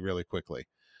 60 really quickly.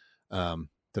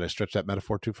 Did I stretch that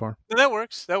metaphor too far? No, that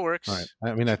works. That All right. works.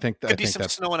 I mean, I Could be think some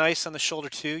that's snow and ice on the shoulder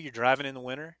too. You're driving in the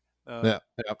winter. yeah,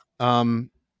 yeah.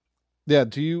 Yeah.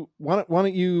 Do you why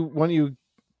don't you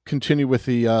continue with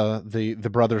the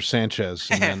brother Sanchez,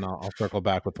 and then I'll circle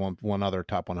back with one other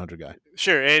top 100 guy.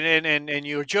 Sure, and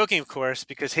you were joking, of course,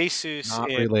 because Jesus Not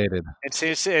related. and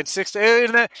six and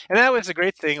that was a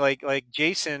great thing. Like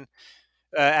Jason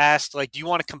asked, like, do you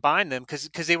want to combine them?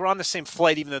 Because they were on the same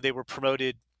flight, even though they were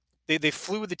promoted. They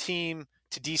flew with the team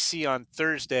to DC on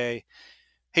Thursday.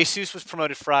 Jesus was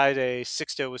promoted Friday.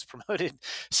 Sixto was promoted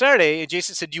Saturday. And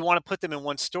Jason said, "Do you want to put them in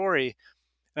one story?"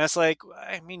 And I was like,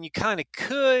 I mean, you kind of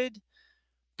could,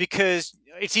 because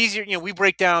it's easier. We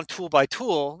break down tool by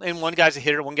tool, and one guy's a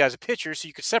hitter, one guy's a pitcher, so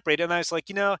you could separate it. And I was like,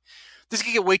 this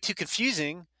could get way too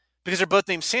confusing because they're both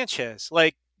named Sanchez.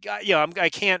 Like, I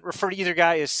can't refer to either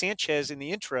guy as Sanchez in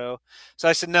the intro. So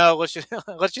I said, no, let's just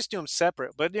let's just do them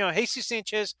separate. But Jesus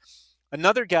Sanchez,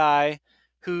 another guy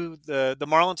who the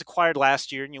Marlins acquired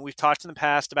last year. We've talked in the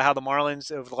past about how the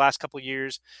Marlins over the last couple of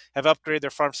years have upgraded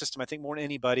their farm system, I think, more than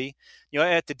anybody.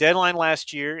 At the deadline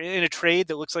last year, in a trade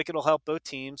that looks like it'll help both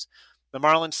teams, the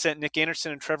Marlins sent Nick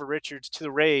Anderson and Trevor Richards to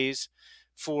the Rays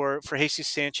for Jesus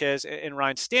Sanchez and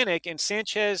Ryan Stanek. And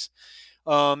Sanchez,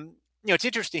 it's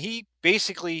interesting. He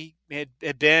basically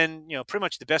had been, pretty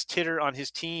much the best hitter on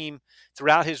his team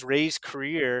throughout his Rays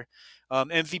career,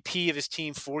 MVP of his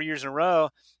team 4 years in a row,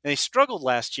 and he struggled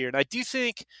last year. And I do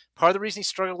think part of the reason he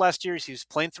struggled last year is he was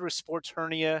playing through a sports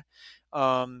hernia,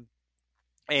 and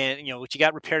which he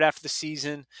got repaired after the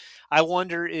season. I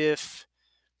wonder if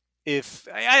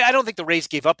I don't think the Rays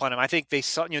gave up on him. I think they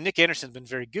saw, Nick Anderson's been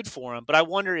very good for him, but I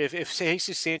wonder if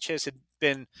Jesus Sanchez had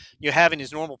been, having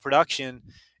his normal production,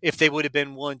 if they would have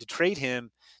been willing to trade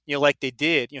him, like they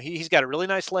did. He's got a really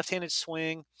nice left-handed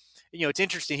swing. It's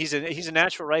interesting. He's a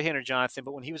natural right-hander, Jonathan,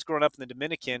 but when he was growing up in the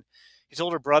Dominican, his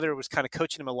older brother was kind of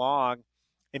coaching him along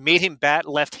and made him bat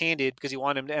left-handed because he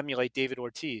wanted him to emulate David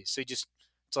Ortiz. So it's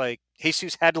like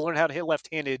Jesus had to learn how to hit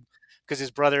left-handed because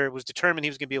his brother was determined he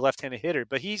was going to be a left-handed hitter.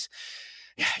 But he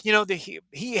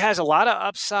has a lot of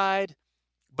upside,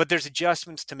 but there's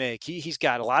adjustments to make. He's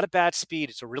got a lot of bat speed.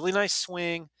 It's a really nice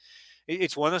swing.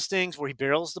 It's one of those things where he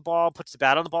barrels the ball, puts the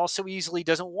bat on the ball so easily,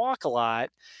 doesn't walk a lot.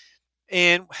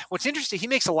 And what's interesting, he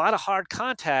makes a lot of hard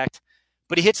contact,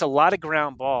 but he hits a lot of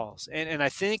ground balls. And I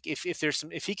think if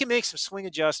he can make some swing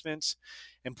adjustments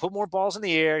and put more balls in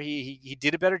the air, he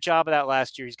did a better job of that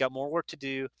last year. He's got more work to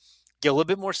do. Get a little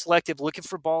bit more selective, looking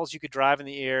for balls you could drive in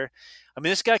the air. I mean,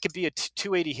 this guy could be a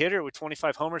 280 hitter with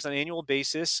 25 homers on an annual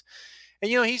basis. And,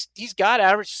 he's got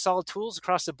average solid tools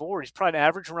across the board. He's probably an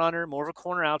average runner, more of a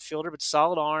corner outfielder, but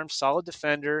solid arm, solid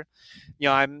defender.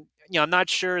 I'm not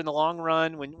sure in the long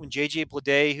run when J.J.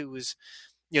 Bleday, who was,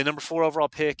 number 4 overall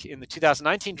pick in the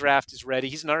 2019 draft, is ready.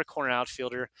 He's another corner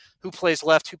outfielder who plays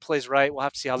left, who plays right. We'll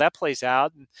have to see how that plays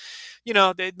out. And,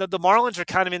 the Marlins are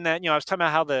kind of in that, I was talking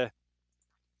about how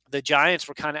the Giants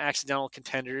were kind of accidental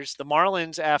contenders. The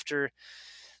Marlins, after,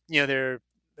 their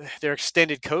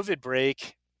extended COVID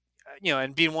break,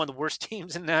 and being one of the worst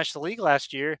teams in the National League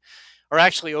last year, are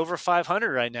actually over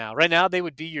 500 right now. Right now, they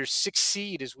would be your 6th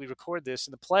seed as we record this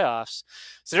in the playoffs.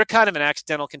 So they're kind of an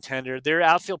accidental contender. Their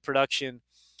outfield production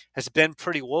has been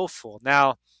pretty woeful.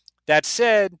 Now, that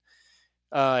said,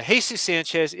 Jesus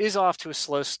Sanchez is off to a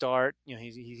slow start.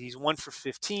 He's 1 for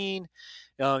 15.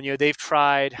 They've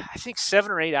tried, I think,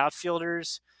 7 or 8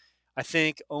 outfielders. I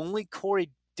think only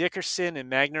Corey Dickerson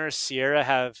and Magneuris Sierra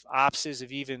have OPSs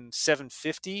of even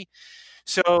 750.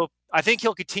 So I think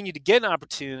he'll continue to get an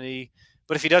opportunity,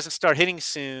 but if he doesn't start hitting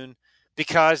soon,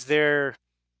 because they're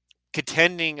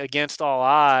contending against all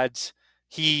odds,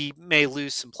 he may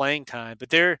lose some playing time.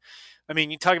 But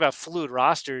you talk about fluid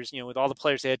rosters, with all the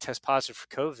players they had test positive for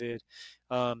COVID.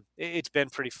 It's been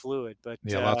pretty fluid, but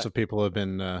yeah, lots of people have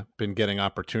been getting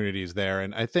opportunities there,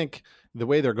 and I think the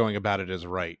way they're going about it is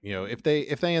right. If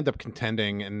they end up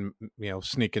contending and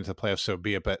sneak into the playoffs, so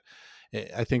be it. But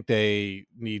I think they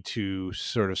need to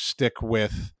sort of stick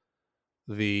with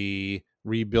the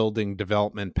rebuilding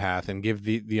development path and give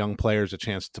the young players a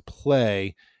chance to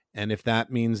play. And if that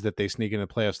means that they sneak into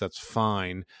the playoffs, that's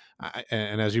fine.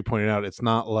 And as you pointed out, it's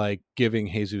not like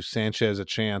giving Jesus Sanchez a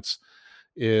chance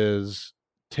is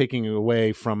taking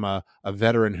away from a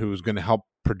veteran who's going to help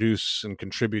produce and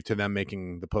contribute to them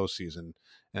making the postseason.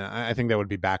 And I think that would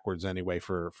be backwards anyway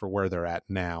for where they're at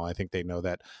now. I think they know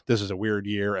that this is a weird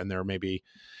year, and they're maybe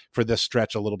for this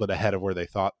stretch a little bit ahead of where they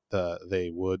thought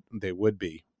they would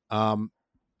be. The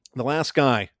last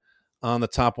guy on the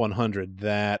top 100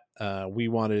 that we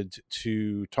wanted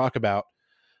to talk about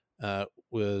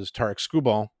was Tarik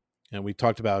Skubal, and we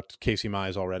talked about Casey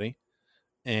Mize already.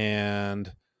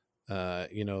 And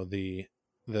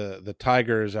The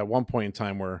Tigers at one point in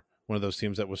time were one of those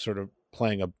teams that was sort of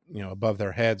playing above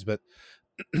their heads, but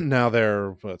now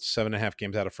they're 7.5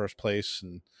 games out of first place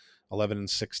and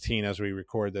 11-16 as we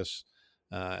record this.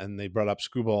 And they brought up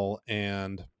Skubal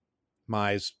and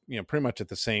Mize, pretty much at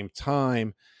the same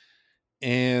time.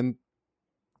 And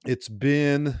it's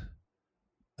been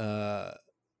a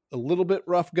little bit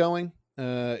rough going.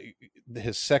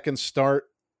 His second start,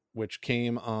 which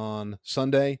came on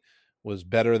Sunday, was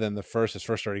better than the first. His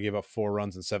first start, he gave up 4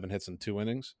 runs and 7 hits in 2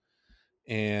 innings.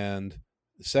 And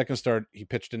the second start, he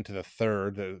pitched into the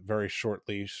third, a very short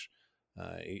leash.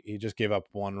 He just gave up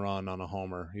 1 run on a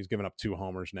homer. He's given up 2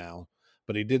 homers now,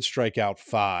 but he did strike out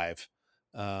 5.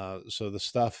 So the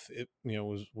stuff,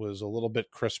 was a little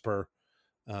bit crisper.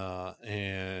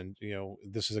 And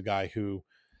this is a guy who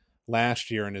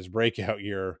last year in his breakout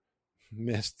year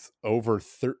missed over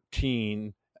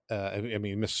 13.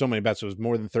 He missed so many bats. It was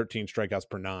more than 13 strikeouts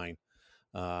per 9.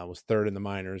 Was third in the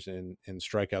minors in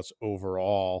strikeouts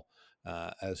overall,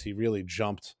 as he really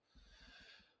jumped,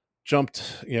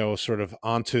 sort of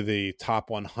onto the top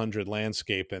 100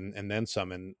 landscape and then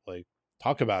some. And like,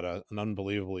 talk about an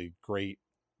unbelievably great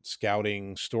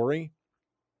scouting story.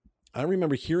 I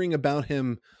remember hearing about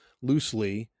him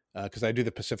loosely because I do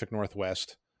the Pacific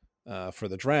Northwest for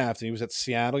the draft, and he was at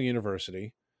Seattle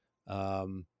University.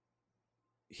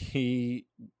 He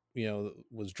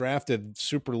was drafted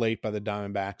super late by the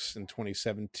Diamondbacks in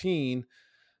 2017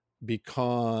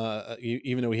 because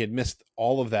even though he had missed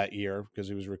all of that year because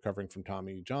he was recovering from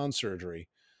Tommy John surgery,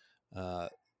 the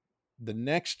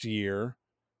next year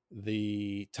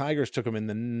the Tigers took him in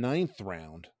the 9th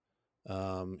round.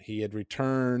 He had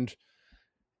returned.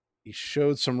 He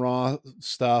showed some raw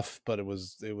stuff, but it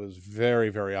was very,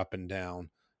 very up and down,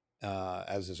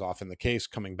 as is often the case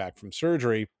coming back from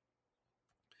surgery.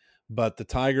 But the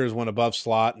Tigers went above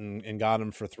slot and got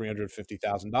him for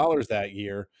 $350,000 that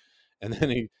year, and then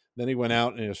he went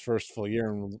out in his first full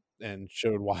year and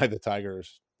showed why the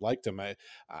Tigers liked him.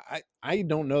 I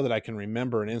don't know that I can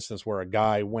remember an instance where a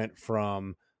guy went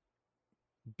from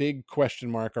big question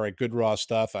mark, all right, good raw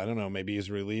stuff, I don't know, maybe he's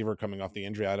a reliever coming off the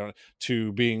injury,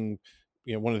 to being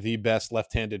one of the best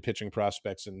left-handed pitching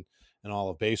prospects in all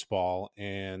of baseball.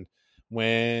 And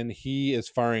when he is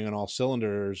firing on all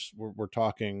cylinders, we're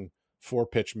talking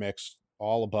 4-pitch mix,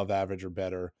 all above average or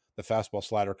better. The fastball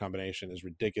slider combination is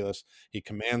ridiculous. He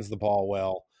commands the ball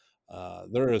well.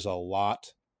 There is a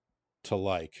lot to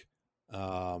like.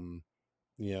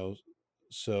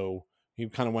 So he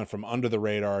kind of went from under the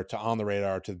radar to on the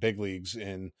radar to the big leagues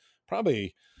in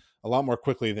probably a lot more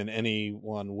quickly than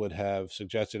anyone would have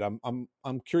suggested.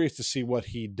 I'm curious to see what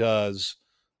he does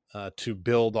to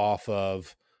build off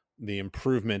of the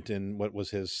improvement in what was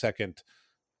his second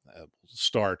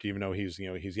start, even though he's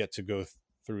yet to go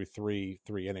through three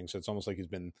innings. So it's almost like he's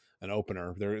been an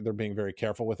opener. They're being very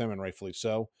careful with him, and rightfully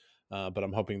so. But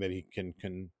I'm hoping that he can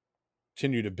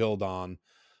continue to build on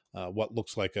what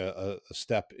looks like a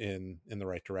step in the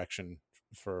right direction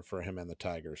for him and the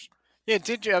Tigers. Yeah,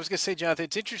 I was going to say, Jonathan,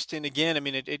 it's interesting. Again, I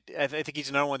mean, I think he's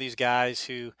another one of these guys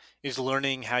who is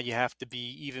learning how you have to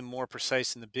be even more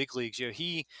precise in the big leagues.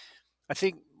 I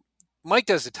think Mike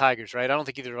does the Tigers, right? I don't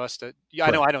think either of us do. Yeah,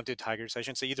 I know I don't do Tigers. I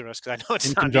shouldn't say either of us because I know it's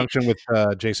in not conjunction with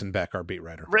Jason Beck, our beat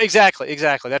writer. Right, exactly.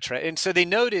 That's right. And so they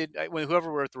noted when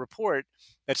whoever wrote the report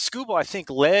that Skubal, I think,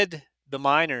 led the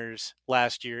minors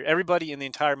last year. Everybody in the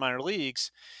entire minor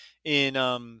leagues in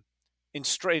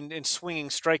swinging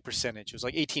strike percentage. It was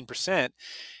like 18%.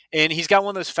 And he's got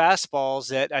one of those fastballs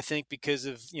that I think because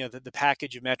of the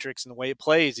package of metrics and the way it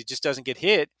plays, it just doesn't get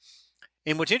hit.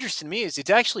 And what's interesting to me is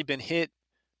it's actually been hit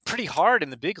pretty hard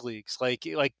in the big leagues. Like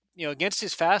against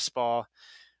his fastball,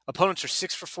 opponents are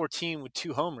 6 for 14 with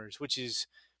 2 homers, which is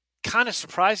kind of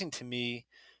surprising to me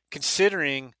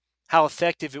considering how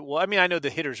effective it was. I mean, I know the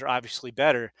hitters are obviously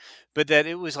better, but that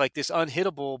it was like this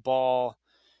unhittable ball,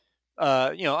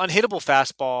 unhittable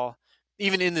fastball,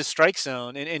 even in the strike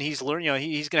zone. And he's learning,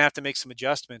 he's going to have to make some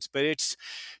adjustments. But it's,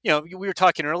 we were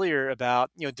talking earlier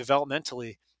about,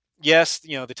 developmentally. Yes,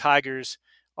 the Tigers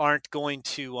aren't going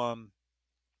to,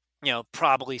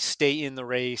 probably stay in the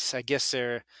race. I guess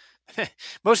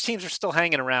most teams are still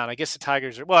hanging around. I guess the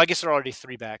Tigers are, I guess they're already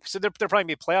 3 back. So they're probably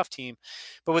be a playoff team.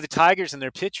 But with the Tigers and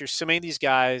their pitchers, so many of these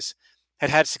guys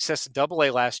had success in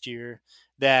Double-A last year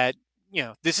that,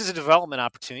 this is a development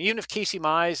opportunity. Even if Casey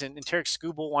Mize and Tarik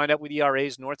Skubal wind up with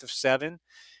ERAs north of 7,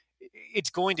 it's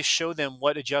going to show them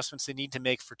what adjustments they need to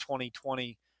make for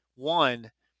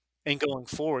 2021 and going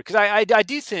forward. Because I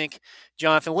do think,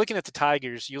 Jonathan, looking at the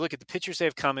Tigers, you look at the pitchers they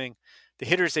have coming, the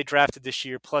hitters they drafted this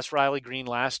year, plus Riley Green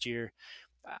last year,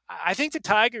 I think the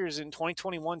Tigers in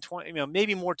 2021,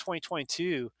 maybe more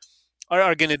 2022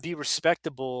 are going to be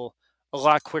respectable a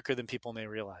lot quicker than people may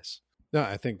realize. No,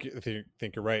 I think you're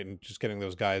right, and just getting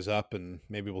those guys up, and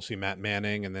maybe we'll see Matt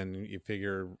Manning, and then you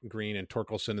figure Green and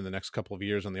Torkelson in the next couple of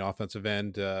years on the offensive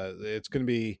end. It's going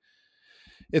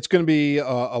to be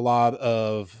a lot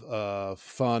of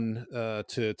fun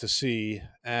to see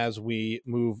as we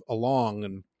move along,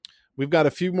 and we've got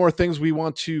a few more things we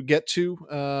want to get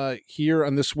to here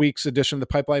on this week's edition of the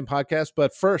Pipeline Podcast.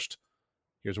 But first,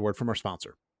 here's a word from our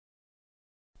sponsor.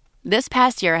 This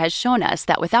past year has shown us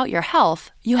that without your health,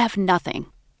 you have nothing.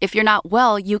 If you're not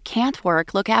well, you can't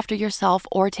work, look after yourself,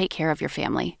 or take care of your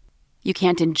family. You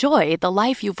can't enjoy the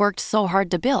life you've worked so hard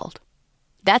to build.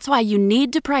 That's why you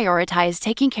need to prioritize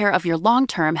taking care of your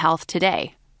long-term health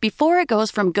today, before it goes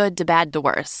from good to bad to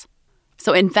worse.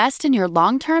 So invest in your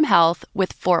long-term health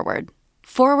with Forward.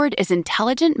 Forward is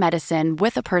intelligent medicine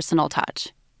with a personal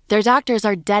touch. Their doctors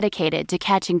are dedicated to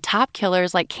catching top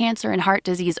killers like cancer and heart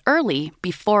disease early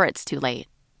before it's too late.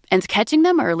 And catching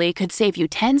them early could save you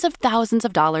tens of thousands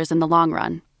of dollars in the long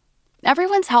run.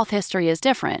 Everyone's health history is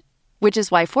different, which is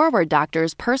why Forward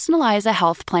doctors personalize a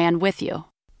health plan with you,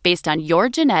 based on your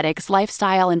genetics,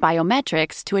 lifestyle, and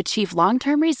biometrics to achieve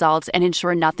long-term results and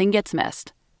ensure nothing gets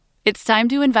missed. It's time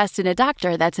to invest in a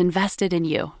doctor that's invested in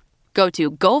you. Go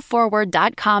to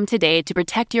GoForward.com today to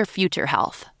protect your future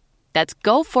health. That's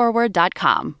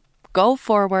GoForward.com.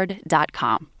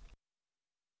 GoForward.com.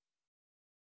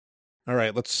 All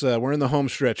right, we're in the home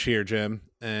stretch here, Jim.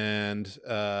 And,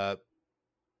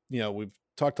 we've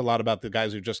talked a lot about the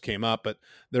guys who just came up, but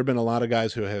there have been a lot of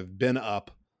guys who have been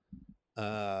up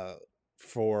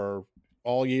for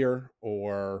all year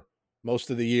or most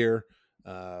of the year,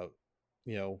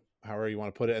 however you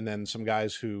want to put it. And then some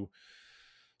guys who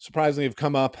surprisingly have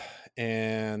come up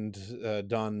and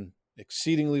done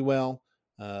exceedingly well.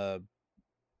 I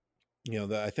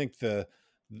think the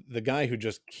guy who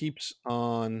just keeps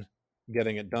on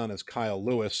getting it done is Kyle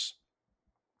Lewis.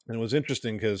 And it was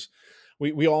interesting because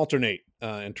we alternate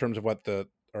in terms of what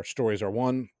our stories are.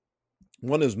 One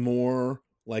is more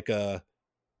like a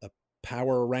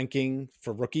power ranking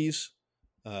for rookies,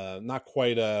 not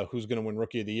quite who's going to win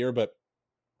Rookie of the Year, but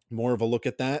more of a look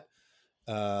at that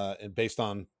and based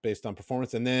on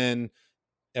performance. And then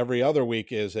every other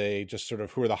week is a just sort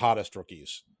of who are the hottest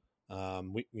rookies,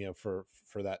 for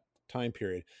that time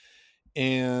period.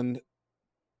 And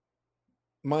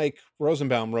Mike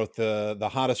Rosenbaum wrote the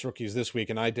hottest rookies this week,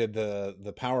 and I did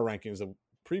the power rankings the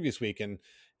previous week. And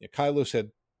Kyle Lewis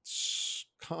had,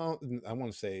 I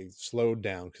want to say, slowed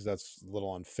down because that's a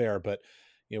little unfair, but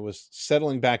it was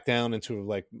settling back down into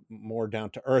like more down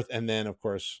to earth, and then of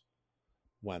course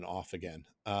went off again.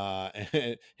 And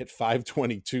hit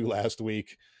 522 last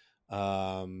week.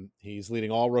 He's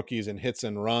leading all rookies in hits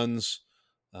and runs.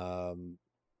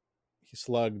 He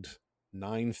slugged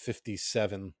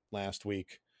 957 last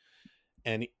week,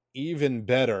 and even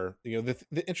better,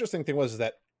 the interesting thing was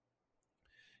that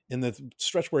in the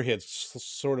stretch where he had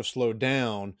sort of slowed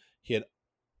down, he had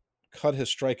cut his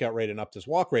strikeout rate and upped his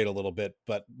walk rate a little bit,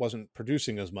 but wasn't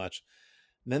producing as much.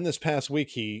 And then this past week,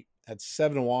 he had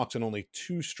 7 walks and only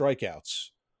 2 strikeouts,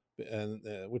 and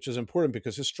which is important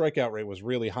because his strikeout rate was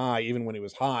really high even when he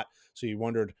was hot. So you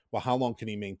wondered, well, how long can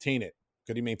he maintain it?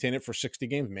 Could he maintain it for 60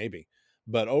 games? Maybe.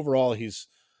 But overall, he's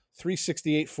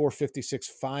 368, 456,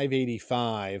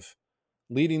 585,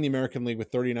 leading the American League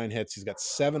with 39 hits. He's got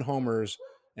 7 homers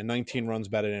and 19 runs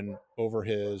batted in over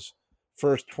his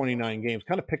first 29 games,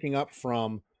 kind of picking up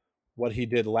from what he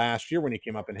did last year when he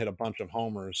came up and hit a bunch of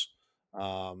homers.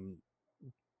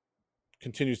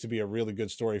 Continues to be a really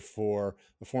good story for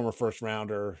the former first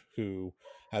rounder who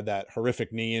had that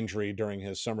horrific knee injury during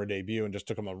his summer debut and just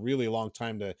took him a really long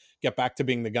time to get back to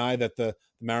being the guy that the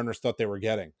Mariners thought they were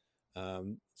getting.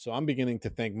 So I'm beginning to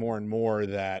think more and more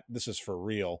that this is for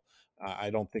real. I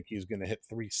don't think he's going to hit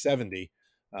 370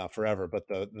 forever, but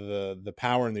the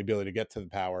power and the ability to get to the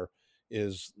power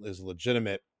is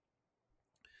legitimate.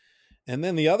 And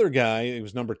then the other guy, he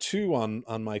was number 2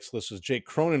 on Mike's list, was Jake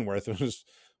Cronenworth. It was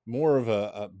more of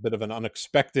a bit of an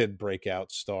unexpected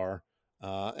breakout star.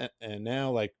 And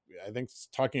now, I think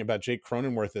talking about Jake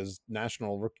Cronenworth as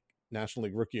National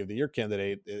League Rookie of the Year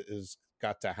candidate is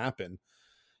got to happen.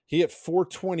 He hit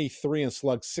 423 and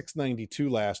slugged 692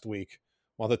 last week,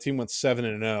 while the team went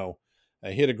 7-0.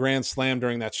 He hit a grand slam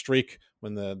during that streak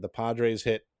when the Padres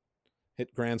hit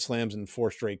grand slams in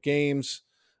 4 straight games.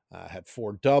 Had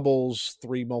 4 doubles,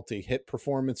 3 multi-hit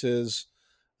performances.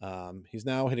 He's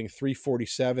now hitting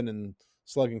 347 and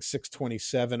slugging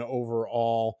 627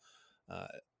 overall.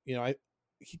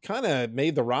 He kind of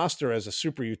made the roster as a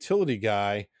super utility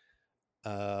guy,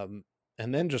 and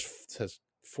then just has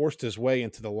forced his way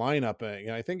into the lineup.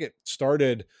 I think it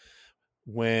started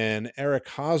when Eric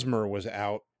Hosmer was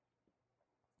out.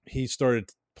 He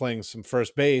started playing some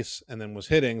first base and then was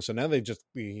hitting. So now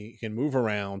he can move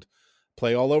around,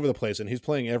 play all over the place, and he's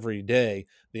playing every day.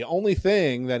 The only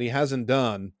thing that he hasn't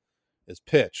done is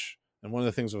pitch. And one of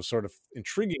the things that was sort of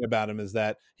intriguing about him is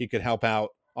that he could help out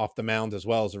off the mound as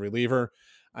well as a reliever.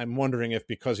 I'm wondering if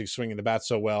because he's swinging the bat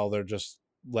so well, they're just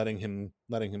letting him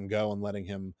go and letting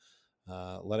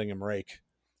him rake.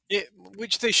 Yeah,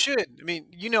 which they should. I mean,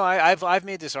 I've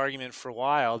made this argument for a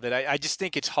while that I just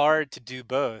think it's hard to do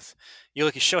both. You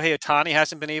look at Shohei Ohtani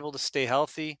hasn't been able to stay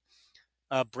healthy.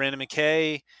 Brendan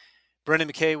McKay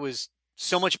was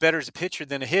so much better as a pitcher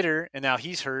than a hitter, and now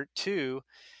he's hurt too.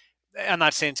 I'm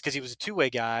not saying it's because he was a two-way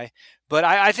guy, but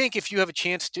I think if you have a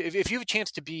chance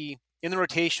to be in the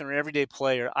rotation or everyday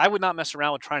player, I would not mess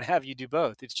around with trying to have you do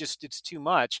both. It's too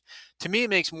much. To me, it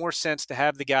makes more sense to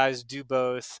have the guys do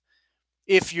both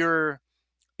if you're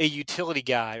a utility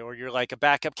guy or you're like a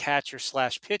backup catcher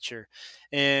 / pitcher.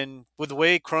 And with the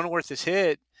way Cronenworth is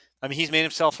hit, I mean, he's made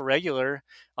himself a regular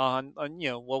on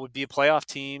what would be a playoff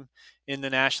team in the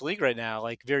National League right now,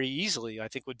 like very easily. I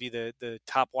think would be the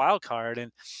top wild card.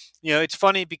 And it's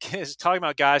funny because talking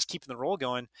about guys keeping the roll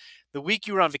going, the week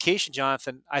you were on vacation,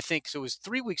 Jonathan, I think so it was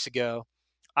 3 weeks ago,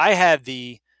 I had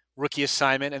the rookie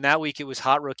assignment, and that week it was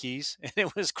hot rookies, and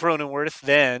it was Cronenworth.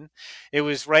 Then it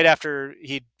was right after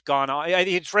he'd gone on.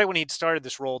 It's right when he'd started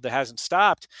this role that hasn't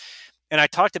stopped. And I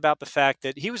talked about the fact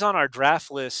that he was on our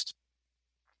draft list,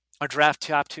 our draft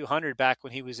top 200 back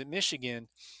when he was at Michigan.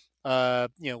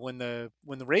 When the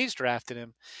Rays drafted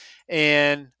him,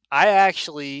 and I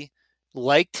actually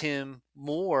liked him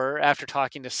more after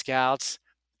talking to scouts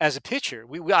as a pitcher.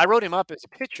 I wrote him up as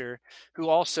a pitcher who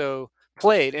also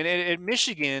played, and at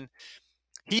Michigan,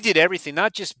 he did everything,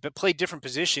 not just played different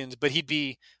positions, but he'd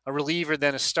be a reliever,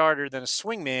 then a starter, then a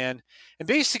swingman, and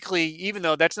basically, even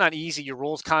though that's not easy, your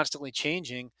role's constantly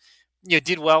changing.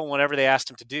 Did well in whatever they asked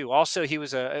him to do. Also, he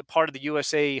was a part of the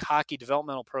USA hockey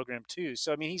developmental program too.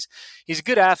 So I mean, he's a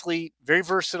good athlete, very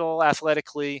versatile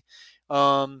athletically,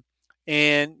 and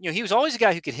he was always a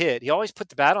guy who could hit. He always put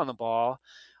the bat on the ball.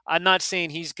 I'm not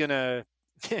saying he's gonna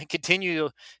continue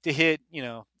to hit,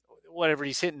 whatever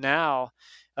he's hitting now,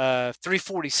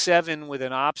 347 with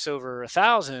an ops over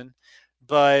 1,000.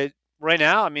 But right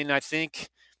now, I mean, I think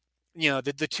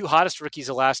the two hottest rookies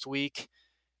of last week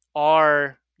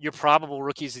are your probable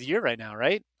rookies of the year right now,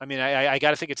 right? I mean, I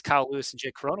got to think it's Kyle Lewis and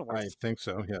Jake Cronenworth. I think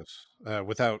so. Yes,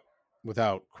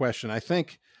 without question. I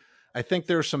think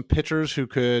there's some pitchers who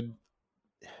could.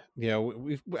 I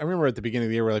remember at the beginning of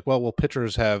the year we're like, well,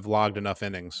 pitchers have logged enough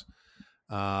innings,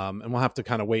 and we'll have to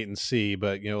kind of wait and see.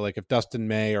 But like if Dustin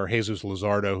May or Jesus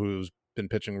Luzardo, who's been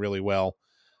pitching really well,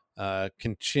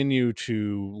 continue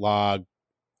to log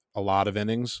a lot of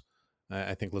innings.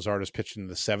 I think Luzardo's pitched in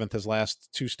the 7th his last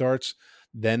 2 starts.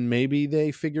 Then maybe they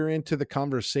figure into the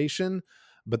conversation,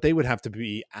 but they would have to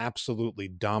be absolutely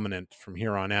dominant from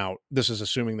here on out. This is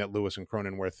assuming that Lewis and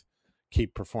Cronenworth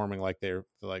keep performing like they're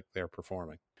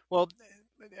performing. Well,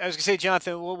 I was going to say,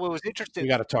 Jonathan, what was interesting? We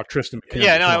got to talk Triston McKenzie.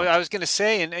 Yeah, no, I was going to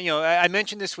say, and I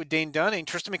mentioned this with Dane Dunning.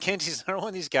 Triston McKenzie's another one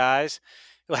of these guys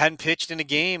who hadn't pitched in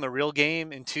a real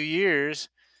game in 2 years,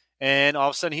 and all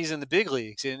of a sudden he's in the big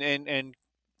leagues. And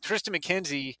Triston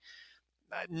McKenzie,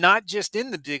 not just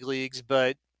in the big leagues,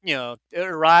 but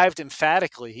arrived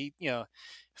emphatically. He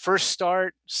first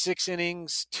start, 6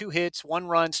 innings, 2 hits, 1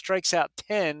 run, strikes out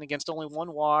 10 against only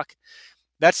 1 walk.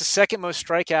 That's the second most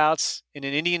strikeouts in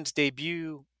an Indians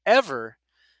debut ever,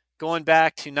 going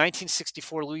back to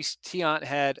 1964. Luis Tiant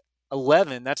had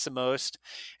 11. That's the most.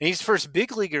 And he's the first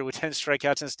big leaguer with 10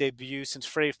 strikeouts in his debut since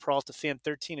Freddie Peralta fan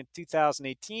 13 in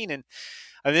 2018. And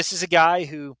this is a guy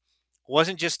who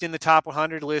wasn't just in the top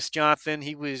 100 list, Jonathan.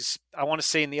 He was, I want to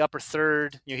say, in the upper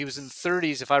third. He was in the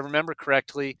 30s, if I remember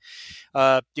correctly.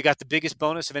 You got the biggest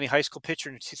bonus of any high school pitcher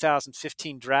in the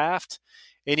 2015 draft.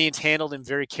 Indians handled him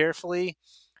very carefully.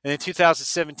 And in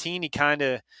 2017, he kind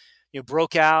of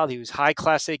broke out. He was high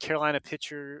Class A Carolina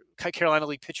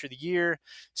League Pitcher of the Year,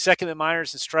 second in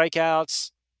minors in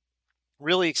strikeouts.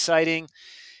 Really exciting. And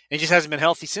he just hasn't been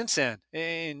healthy since then.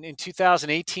 In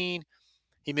 2018,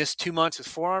 he missed 2 months with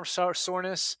forearm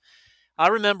soreness. I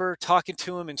remember talking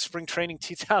to him in spring training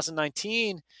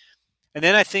 2019, and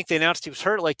then I think they announced he was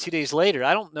hurt like 2 days later.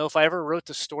 I don't know if I ever wrote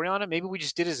the story on it. Maybe we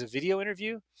just did it as a video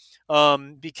interview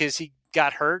because he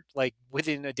got hurt like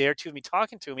within a day or two of me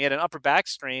talking to him. He had an upper back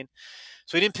strain,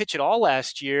 so he didn't pitch at all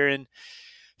last year. And,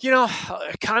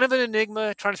 kind of an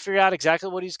enigma, trying to figure out exactly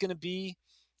what he's going to be.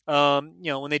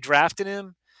 When they drafted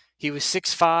him, He was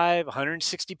 6'5",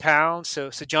 160 pounds. So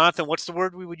Jonathan, what's the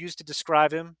word we would use to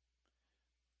describe him?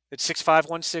 It's 6'5",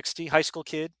 160, high school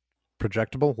kid.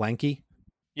 Projectable, lanky.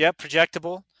 Yep,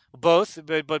 projectable. Both,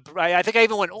 but I think I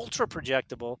even went ultra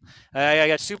projectable. I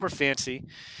got super fancy.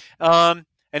 And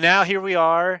now here we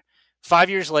are, 5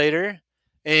 years later.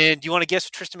 And do you want to guess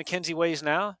what Tristan McKenzie weighs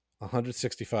now?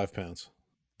 165 pounds.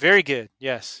 Very good,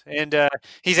 yes. And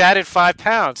he's added 5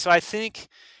 pounds. So I think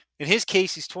in his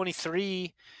case, he's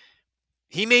 23.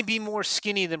 He may be more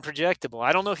skinny than projectable.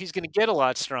 I don't know if he's going to get a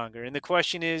lot stronger. And the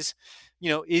question is,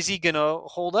 is he going to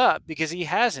hold up? Because he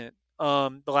hasn't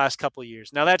the last couple of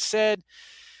years. Now, that said,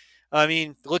 I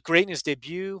mean, looked great in his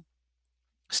debut.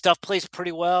 Stuff plays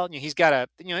pretty well. He's got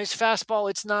his fastball,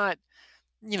 it's not,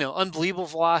 unbelievable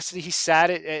velocity. He sat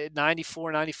it at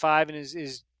 94, 95 in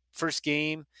his first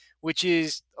game, which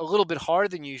is a little bit harder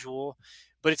than usual,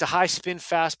 but it's a high spin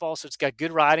fastball. So it's got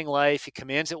good riding life. He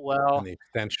commands it well. And the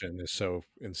extension is so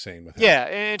insane with him. Yeah.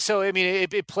 And so, I mean,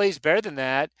 it plays better than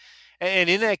that. And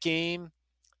in that game,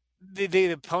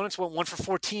 the opponents went 1 for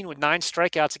 14 with 9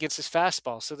 strikeouts against his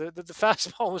fastball. So the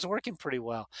fastball was working pretty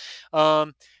well.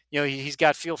 He's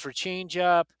got feel for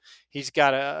changeup. He's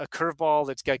got a curveball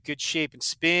that's got good shape and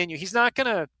spin. He's not going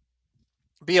to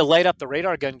be a light up the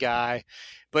radar gun guy,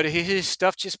 but his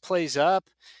stuff just plays up.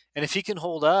 And if he can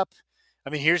hold up, I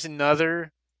mean, here's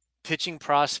another pitching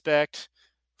prospect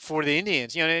for the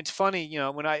Indians. And it's funny,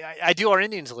 when I do our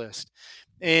Indians list,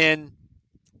 and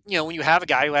when you have a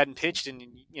guy who hadn't pitched in,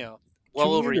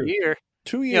 well over a year,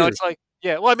 2 years, it's like,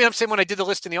 yeah. Well, I mean, I'm saying when I did the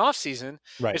list in the offseason,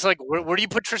 right. It's like, where do you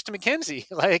put Tristan McKenzie?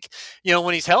 Like,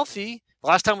 when he's healthy, the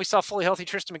last time we saw fully healthy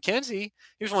Tristan McKenzie,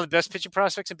 he was one of the best pitching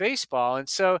prospects in baseball. And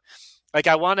so, like,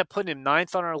 I wound up putting him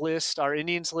 9th on our list, our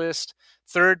Indians list,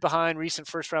 3rd behind recent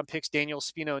first-round picks Daniel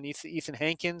Espino and Ethan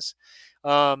Hankins.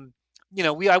 We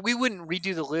wouldn't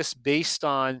redo the list based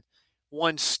on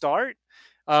one start.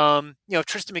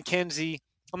 Tristan McKenzie,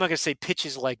 I'm not going to say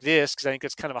pitches like this because I think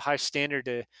that's kind of a high standard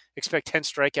to expect 10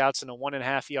 strikeouts and a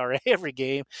 1.5 ERA every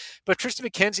game. But Tristan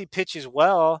McKenzie pitches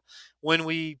well when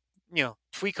we,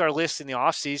 tweak our list in the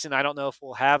offseason. I don't know if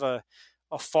we'll have a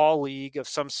fall league of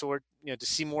some sort, to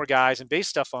see more guys and base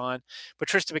stuff on. But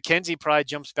Tristan McKenzie probably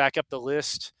jumps back up the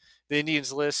list, the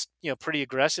Indians list, pretty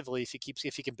aggressively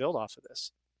if he can build off of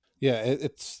this. Yeah,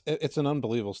 it's an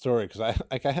unbelievable story because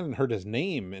I hadn't heard his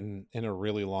name in a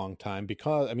really long time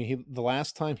because the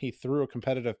last time he threw a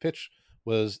competitive pitch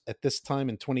was at this time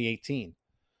in 2018.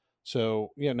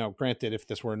 So granted, if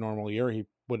this were a normal year, he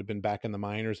would have been back in the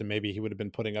minors and maybe he would have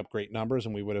been putting up great numbers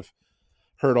and we would have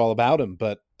heard all about him.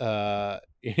 But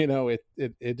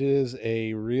it is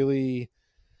a really,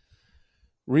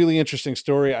 really interesting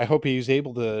story. I hope he's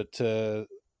able to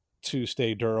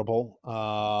stay durable.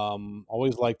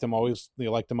 Always liked him. Always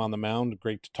liked him on the mound.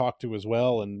 Great to talk to as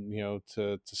well. And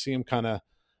to see him kind of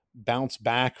bounce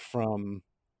back from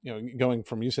going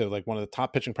from, you said, like one of the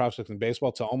top pitching prospects in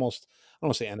baseball to almost, I don't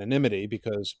want to say anonymity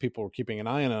because people were keeping an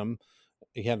eye on him.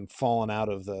 He hadn't fallen out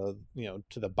of the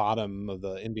to the bottom of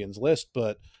the Indians list,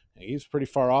 but he's pretty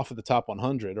far off of the top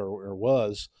 100 or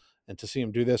was. And to see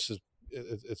him do this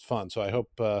it's fun. So I hope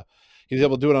he's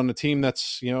able to do it on a team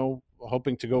that's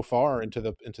hoping to go far into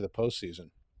the postseason.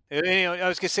 And, I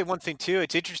was going to say one thing too.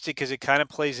 It's interesting because it kind of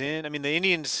plays in. I mean, the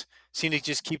Indians seem to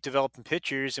just keep developing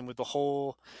pitchers, and with the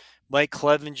whole Mike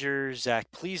Clevenger, Zach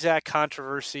Plesac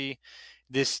controversy,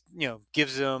 this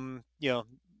gives them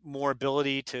more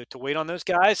ability to wait on those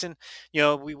guys. And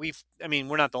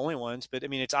we're not the only ones, but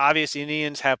it's obvious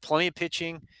Indians have plenty of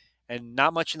pitching and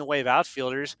not much in the way of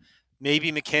outfielders.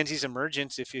 Maybe McKenzie's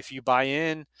emergence, if you buy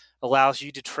in, allows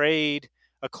you to trade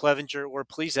a Clevenger or a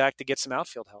Plesac to get some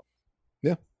outfield help.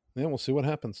 Yeah, we'll see what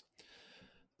happens.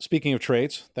 Speaking of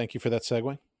trades, thank you for that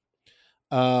segue.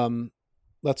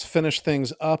 Let's finish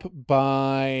things up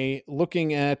by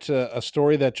looking at a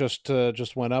story that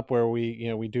just went up where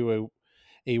we do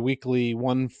a weekly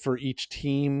one for each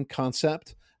team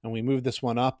concept, and we moved this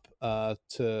one up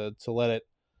to let it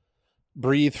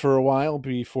breathe for a while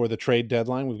before the trade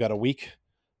deadline. We've got a week.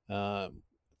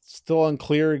 Still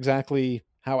unclear exactly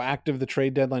how active the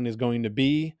trade deadline is going to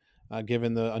be,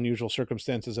 given the unusual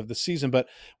circumstances of the season. But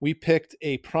we picked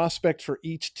a prospect for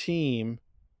each team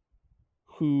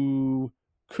who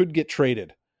could get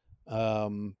traded.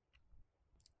 Between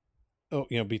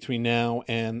now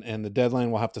and the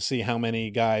deadline, we'll have to see how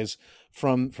many guys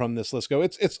from this list go.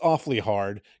 It's awfully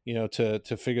hard,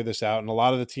 to figure this out. And a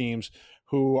lot of the teams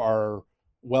who are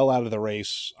well out of the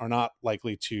race are not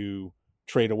likely to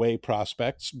trade away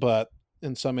prospects, but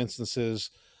in some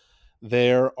instances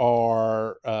there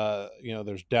are,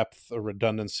 there's depth or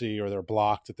redundancy, or they're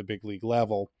blocked at the big league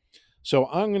level. So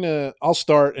I'll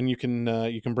start, and you can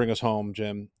bring us home,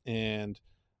 Jim. And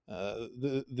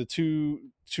the two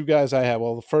guys I have.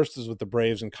 Well, the first is with the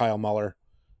Braves and Kyle Muller.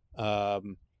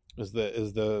 Is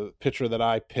the pitcher that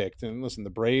I picked. And listen, the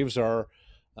Braves are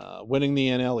winning the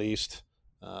NL East.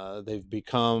 They've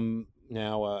become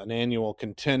now an annual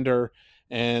contender,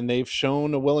 and they've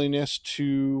shown a willingness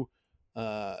to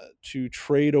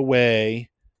trade away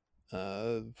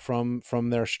from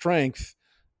their strength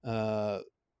to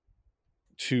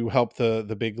help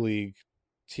the big league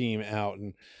team out.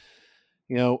 And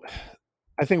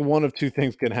I think one of two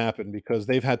things can happen, because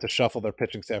they've had to shuffle their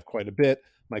pitching staff quite a bit.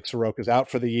 Mike Soroka's out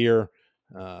for the year.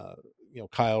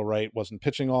 Kyle Wright wasn't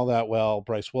pitching all that well.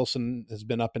 Bryce Wilson has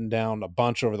been up and down a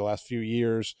bunch over the last few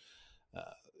years.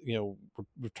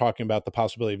 We're talking about the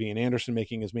possibility of Ian Anderson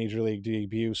making his major league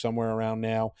debut somewhere around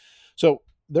now. So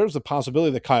there's the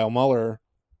possibility that Kyle Muller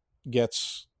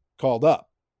gets called up.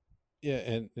 Yeah,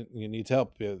 and he needs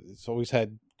help. It's always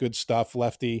had good stuff.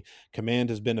 Lefty command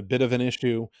has been a bit of an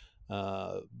issue,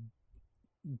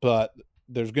 but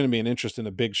there's going to be an interest in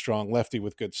a big, strong lefty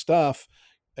with good stuff.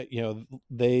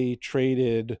 They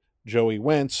traded Joey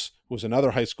Wentz, who was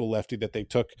another high school lefty that they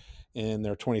took in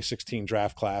their 2016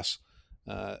 draft class,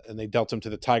 and they dealt him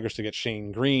to the Tigers to get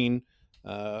Shane Green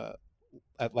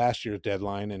at last year's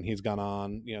deadline, and he's gone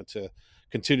on, to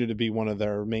continue to be one of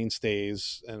their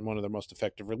mainstays and one of their most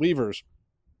effective relievers.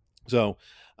 So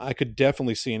I could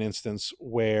definitely see an instance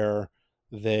where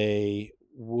they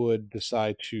would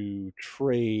decide to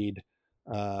trade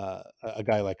a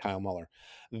guy like Kyle Muller.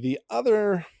 The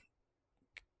other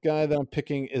guy that I'm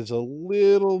picking is a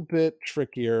little bit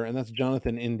trickier, and that's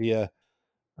Jonathan India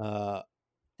of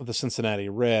the Cincinnati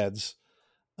Reds.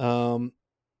 Now,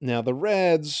 the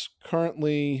Reds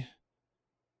currently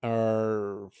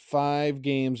are 5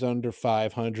 games under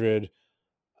 500.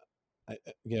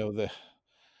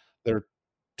 They're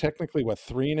technically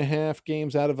 3.5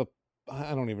 games out of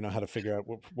I don't even know how to figure out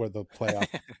where the playoff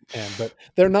end, but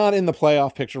they're not in the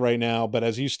playoff picture right now. But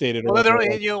as you stated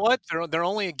earlier, you know what? They're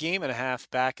only a game and a half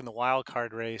back in the wild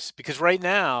card race, because right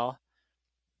now,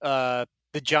 the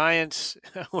Giants,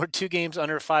 who are 2 games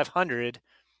under 500,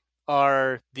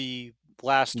 are the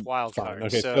last wild card.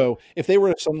 Okay, so if they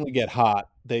were to suddenly get hot,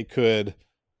 they could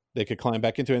climb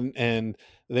back into it. And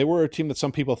they were a team that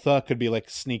some people thought could be like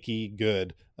sneaky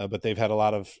good, but they've had a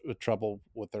lot of trouble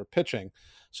with their pitching.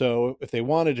 So if they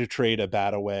wanted to trade a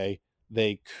bat away,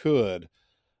 they could.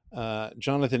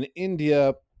 Jonathan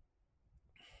India,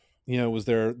 was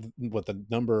the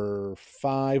number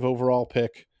 5 overall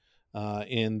pick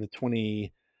in the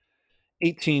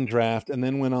 2018 draft, and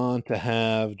then went on to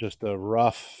have just a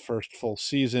rough first full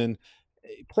season.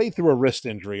 He played through a wrist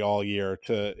injury all year,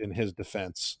 in his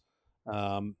defense.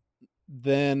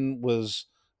 Then was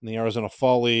in the Arizona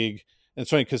Fall League. And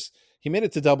it's funny because he made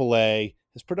it to Double-A.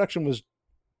 His production was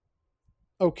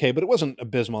okay, but it wasn't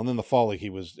abysmal. And then the Fall League, it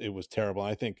was terrible.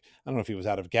 And I don't know if he was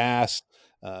out of gas.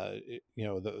 The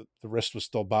wrist was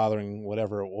still bothering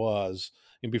whatever it was.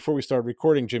 And before we started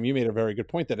recording, Jim, you made a very good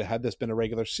point that had this been a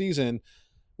regular season,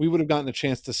 we would have gotten a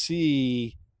chance to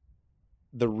see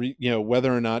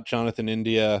whether or not Jonathan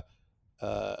India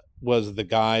was the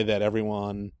guy that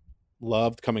everyone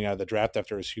loved coming out of the draft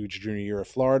after his huge junior year at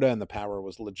Florida, and the power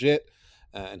was legit,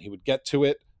 and he would get to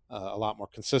it a lot more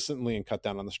consistently and cut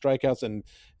down on the strikeouts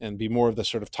and be more of the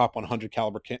sort of top 100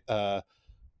 caliber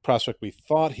prospect we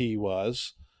thought he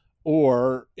was,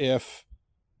 or if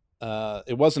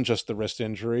it wasn't just the wrist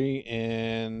injury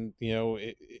and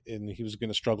and he was going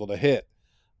to struggle to hit.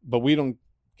 But we don't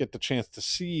get the chance to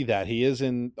see that. He is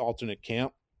in alternate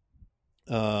camp,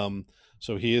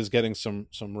 so he is getting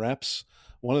some reps.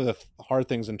 One of the hard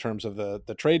things in terms of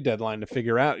the trade deadline to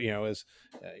figure out, is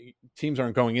teams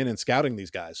aren't going in and scouting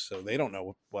these guys, so they don't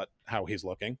know how he's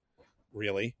looking,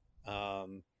 really. There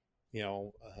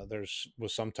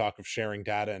was some talk of sharing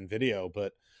data and video,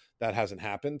 but that hasn't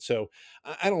happened. So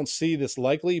I don't see this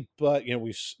likely. But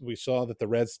we saw that the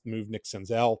Reds moved Nick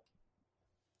Senzel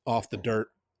off the dirt,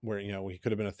 where he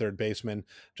could have been a third baseman.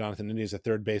 Jonathan India is a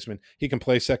third baseman. He can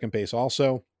play second base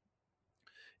also.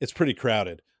 It's pretty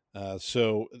crowded.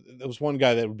 So there was one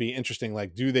guy that would be interesting.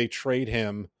 Like, do they trade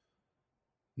him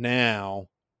now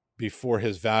before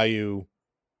his value,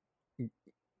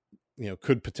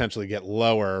 could potentially get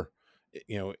lower,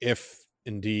 if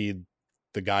indeed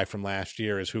the guy from last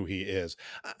year is who he is?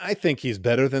 I think he's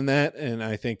better than that. And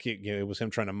I think it was him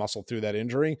trying to muscle through that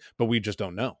injury, but we just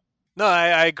don't know. No,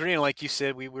 I agree. And like you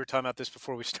said, we were talking about this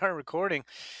before we started recording.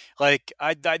 Like,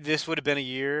 this would have been a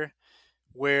year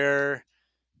where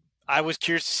I was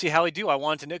curious to see how he do. I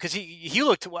wanted to know because he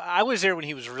looked. I was there when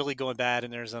he was really going bad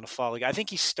in Arizona Fall League. I think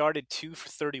he started 2 for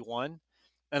 31,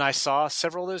 and I saw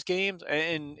several of those games,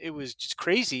 and it was just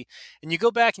crazy. And you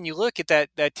go back and you look at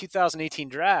that 2018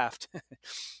 draft.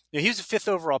 He was a 5th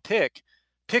overall pick.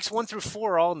 Picks 1 through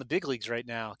 4 are all in the big leagues right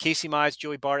now. Casey Mize,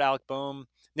 Joey Bart, Alec Boehm,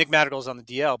 Nick Madrigal's on the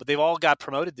DL, but they've all got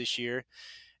promoted this year.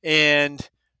 And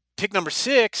pick number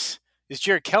 6 is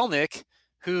Jared Kelenic,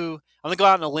 who I'm going to go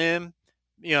out on a limb,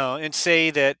 and say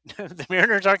that the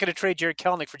Mariners aren't going to trade Jared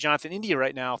Kelenic for Jonathan India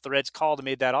right now if the Reds called and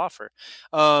made that offer.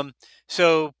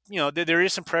 So there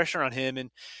is some pressure on him. And,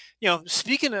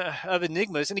 speaking of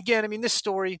enigmas, and again, I mean, this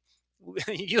story,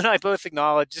 you and I both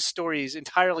acknowledge this story is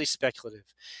entirely speculative.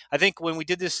 I think when we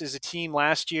did this as a team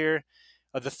last year,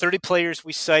 of the 30 players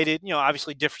we cited,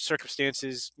 obviously different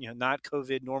circumstances, not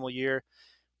COVID, normal year.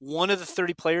 One of the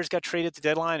 30 players got traded at the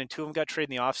deadline and 2 of them got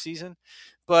traded in the offseason.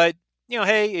 But,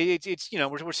 hey, it's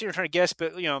we're sitting here trying to guess,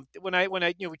 but, when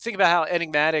we think about how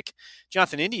enigmatic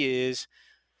Jonathan India is,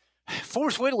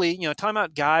 Forrest Whitley, talking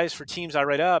about guys for teams I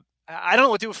write up, I don't know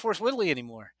what to do with Forrest Whitley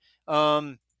anymore.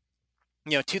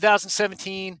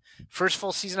 2017, first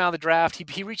full season out of the draft,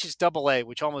 he reaches Double-A,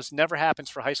 which almost never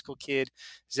happens for a high school kid.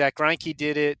 Zach Greinke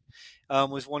did it,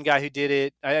 was one guy who did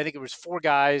it. I think it was 4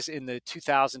 guys in the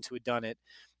 2000s who had done it.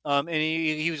 And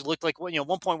he looked like, at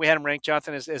one point we had him ranked,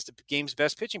 Jonathan, as the game's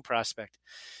best pitching prospect.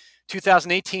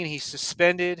 2018, he's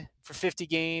suspended for 50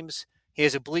 games. He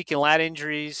has oblique and lat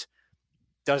injuries.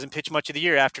 Doesn't pitch much of the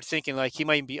year after thinking like he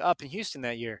might even be up in Houston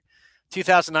that year.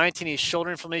 2019, he has shoulder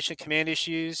inflammation, command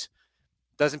issues.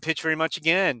 Doesn't pitch very much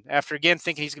again after, again,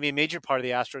 thinking he's going to be a major part of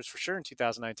the Astros for sure in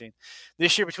 2019.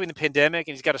 This year, between the pandemic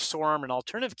and he's got a sore arm and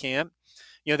alternative camp,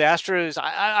 the Astros,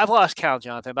 I've lost count,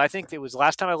 Jonathan, but I think it was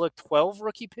last time I looked, 12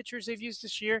 rookie pitchers they've used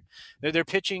this year. Their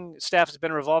pitching staff has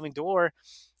been a revolving door,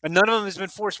 and none of them has been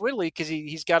Forrest Whitley because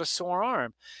he's got a sore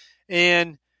arm.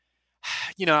 And,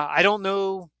 I don't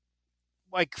know,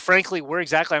 like, frankly, where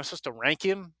exactly I'm supposed to rank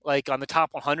him, like on the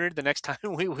top 100 the next time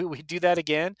we do that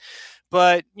again.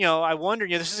 But, I wonder,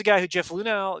 this is a guy who Jeff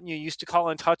Luhnow used to call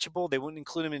untouchable. They wouldn't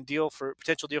include him in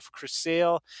potential deal for Chris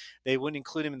Sale. They wouldn't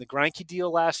include him in the Greinke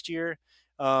deal last year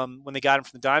when they got him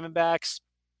from the Diamondbacks.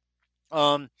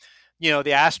 The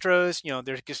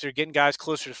Astros, they're getting guys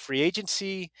closer to free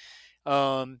agency.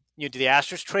 Do the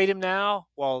Astros trade him now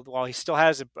while he still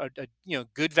has a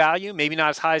good value, maybe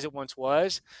not as high as it once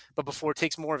was, but before it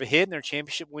takes more of a hit and their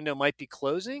championship window might be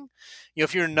closing?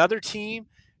 If you're another team,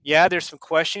 yeah, there's some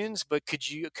questions, but could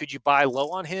you buy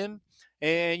low on him?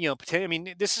 And I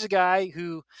mean, this is a guy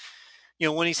who,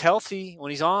 when he's healthy, when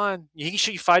he's on, he can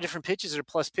shoot you 5 different pitches that are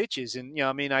plus pitches. And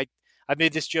I mean, I've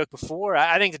made this joke before.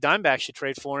 I think the Diamondbacks should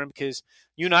trade for him because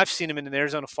you and I've seen him in the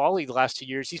Arizona Fall League the last 2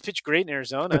 years. He's pitched great in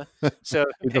Arizona, so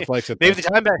maybe the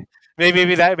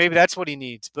Diamondbacks, maybe that's what he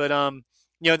needs. But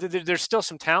there's still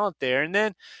some talent there. And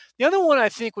then the other one I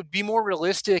think would be more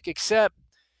realistic, except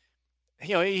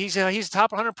he's a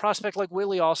top 100 prospect like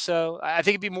Whitley. Also, I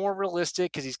think it'd be more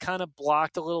realistic because he's kind of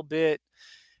blocked a little bit,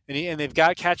 and they've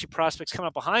got catchy prospects coming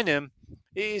up behind him.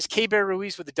 Is Keibert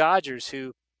Ruiz with the Dodgers,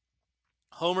 who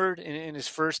homered in his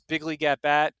first big league at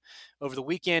bat over the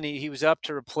weekend. He was up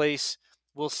to replace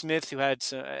Will Smith, who had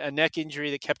a neck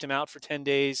injury that kept him out for 10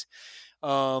 days.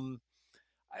 I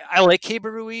like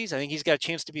Keibert Ruiz. I think he's got a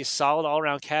chance to be a solid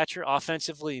all-around catcher,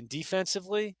 offensively and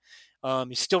defensively.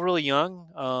 He's still really young.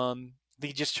 I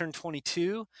think he just turned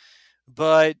 22.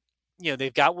 But,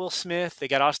 they've got Will Smith. They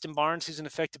got Austin Barnes, who's an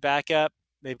effective backup.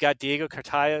 They've got Diego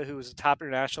Cartaya, who was a top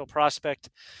international prospect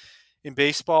in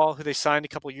baseball, who they signed a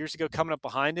couple of years ago, coming up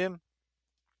behind him.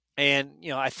 And,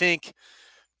 I think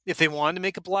if they wanted to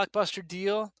make a blockbuster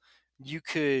deal, you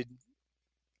could,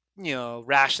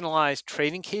 rationalize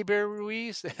trading Keibert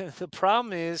Ruiz. The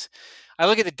problem is, I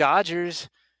look at the Dodgers.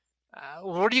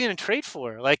 What are you going to trade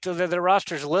for? Like, the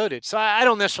roster's loaded. So I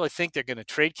don't necessarily think they're going to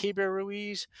trade Keibert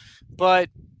Ruiz. But,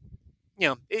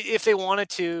 if they wanted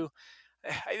to,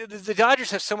 the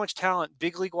Dodgers have so much talent,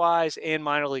 big league wise and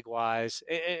minor league wise,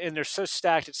 and they're so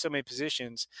stacked at so many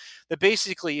positions that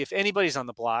basically, if anybody's on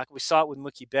the block, we saw it with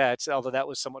Mookie Betts, although that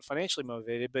was somewhat financially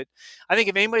motivated. But I think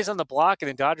if anybody's on the block and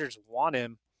the Dodgers want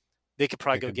him, they could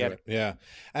probably go get him. Yeah,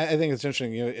 I think it's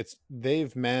interesting.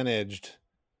 They've managed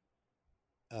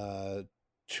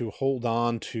to hold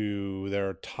on to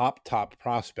their top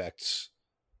prospects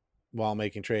while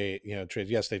making trades.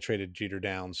 Yes, they traded Jeter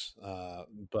Downs,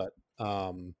 but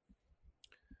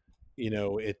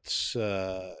it's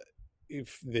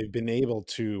if they've been able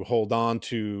to hold on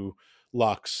to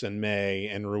Lux and May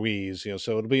and Ruiz,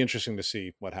 so it'll be interesting to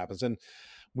see what happens. And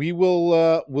we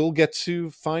will we'll get to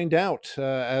find out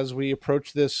as we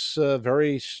approach this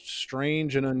very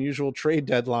strange and unusual trade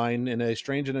deadline in a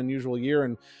strange and unusual year,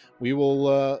 and we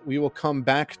will come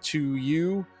back to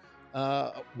you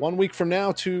 1 week from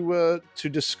now to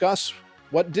discuss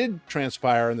what did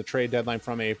transpire in the trade deadline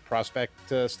from a prospect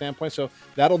standpoint. So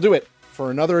that'll do it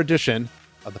for another edition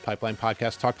of the Pipeline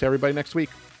Podcast. Talk to everybody next week.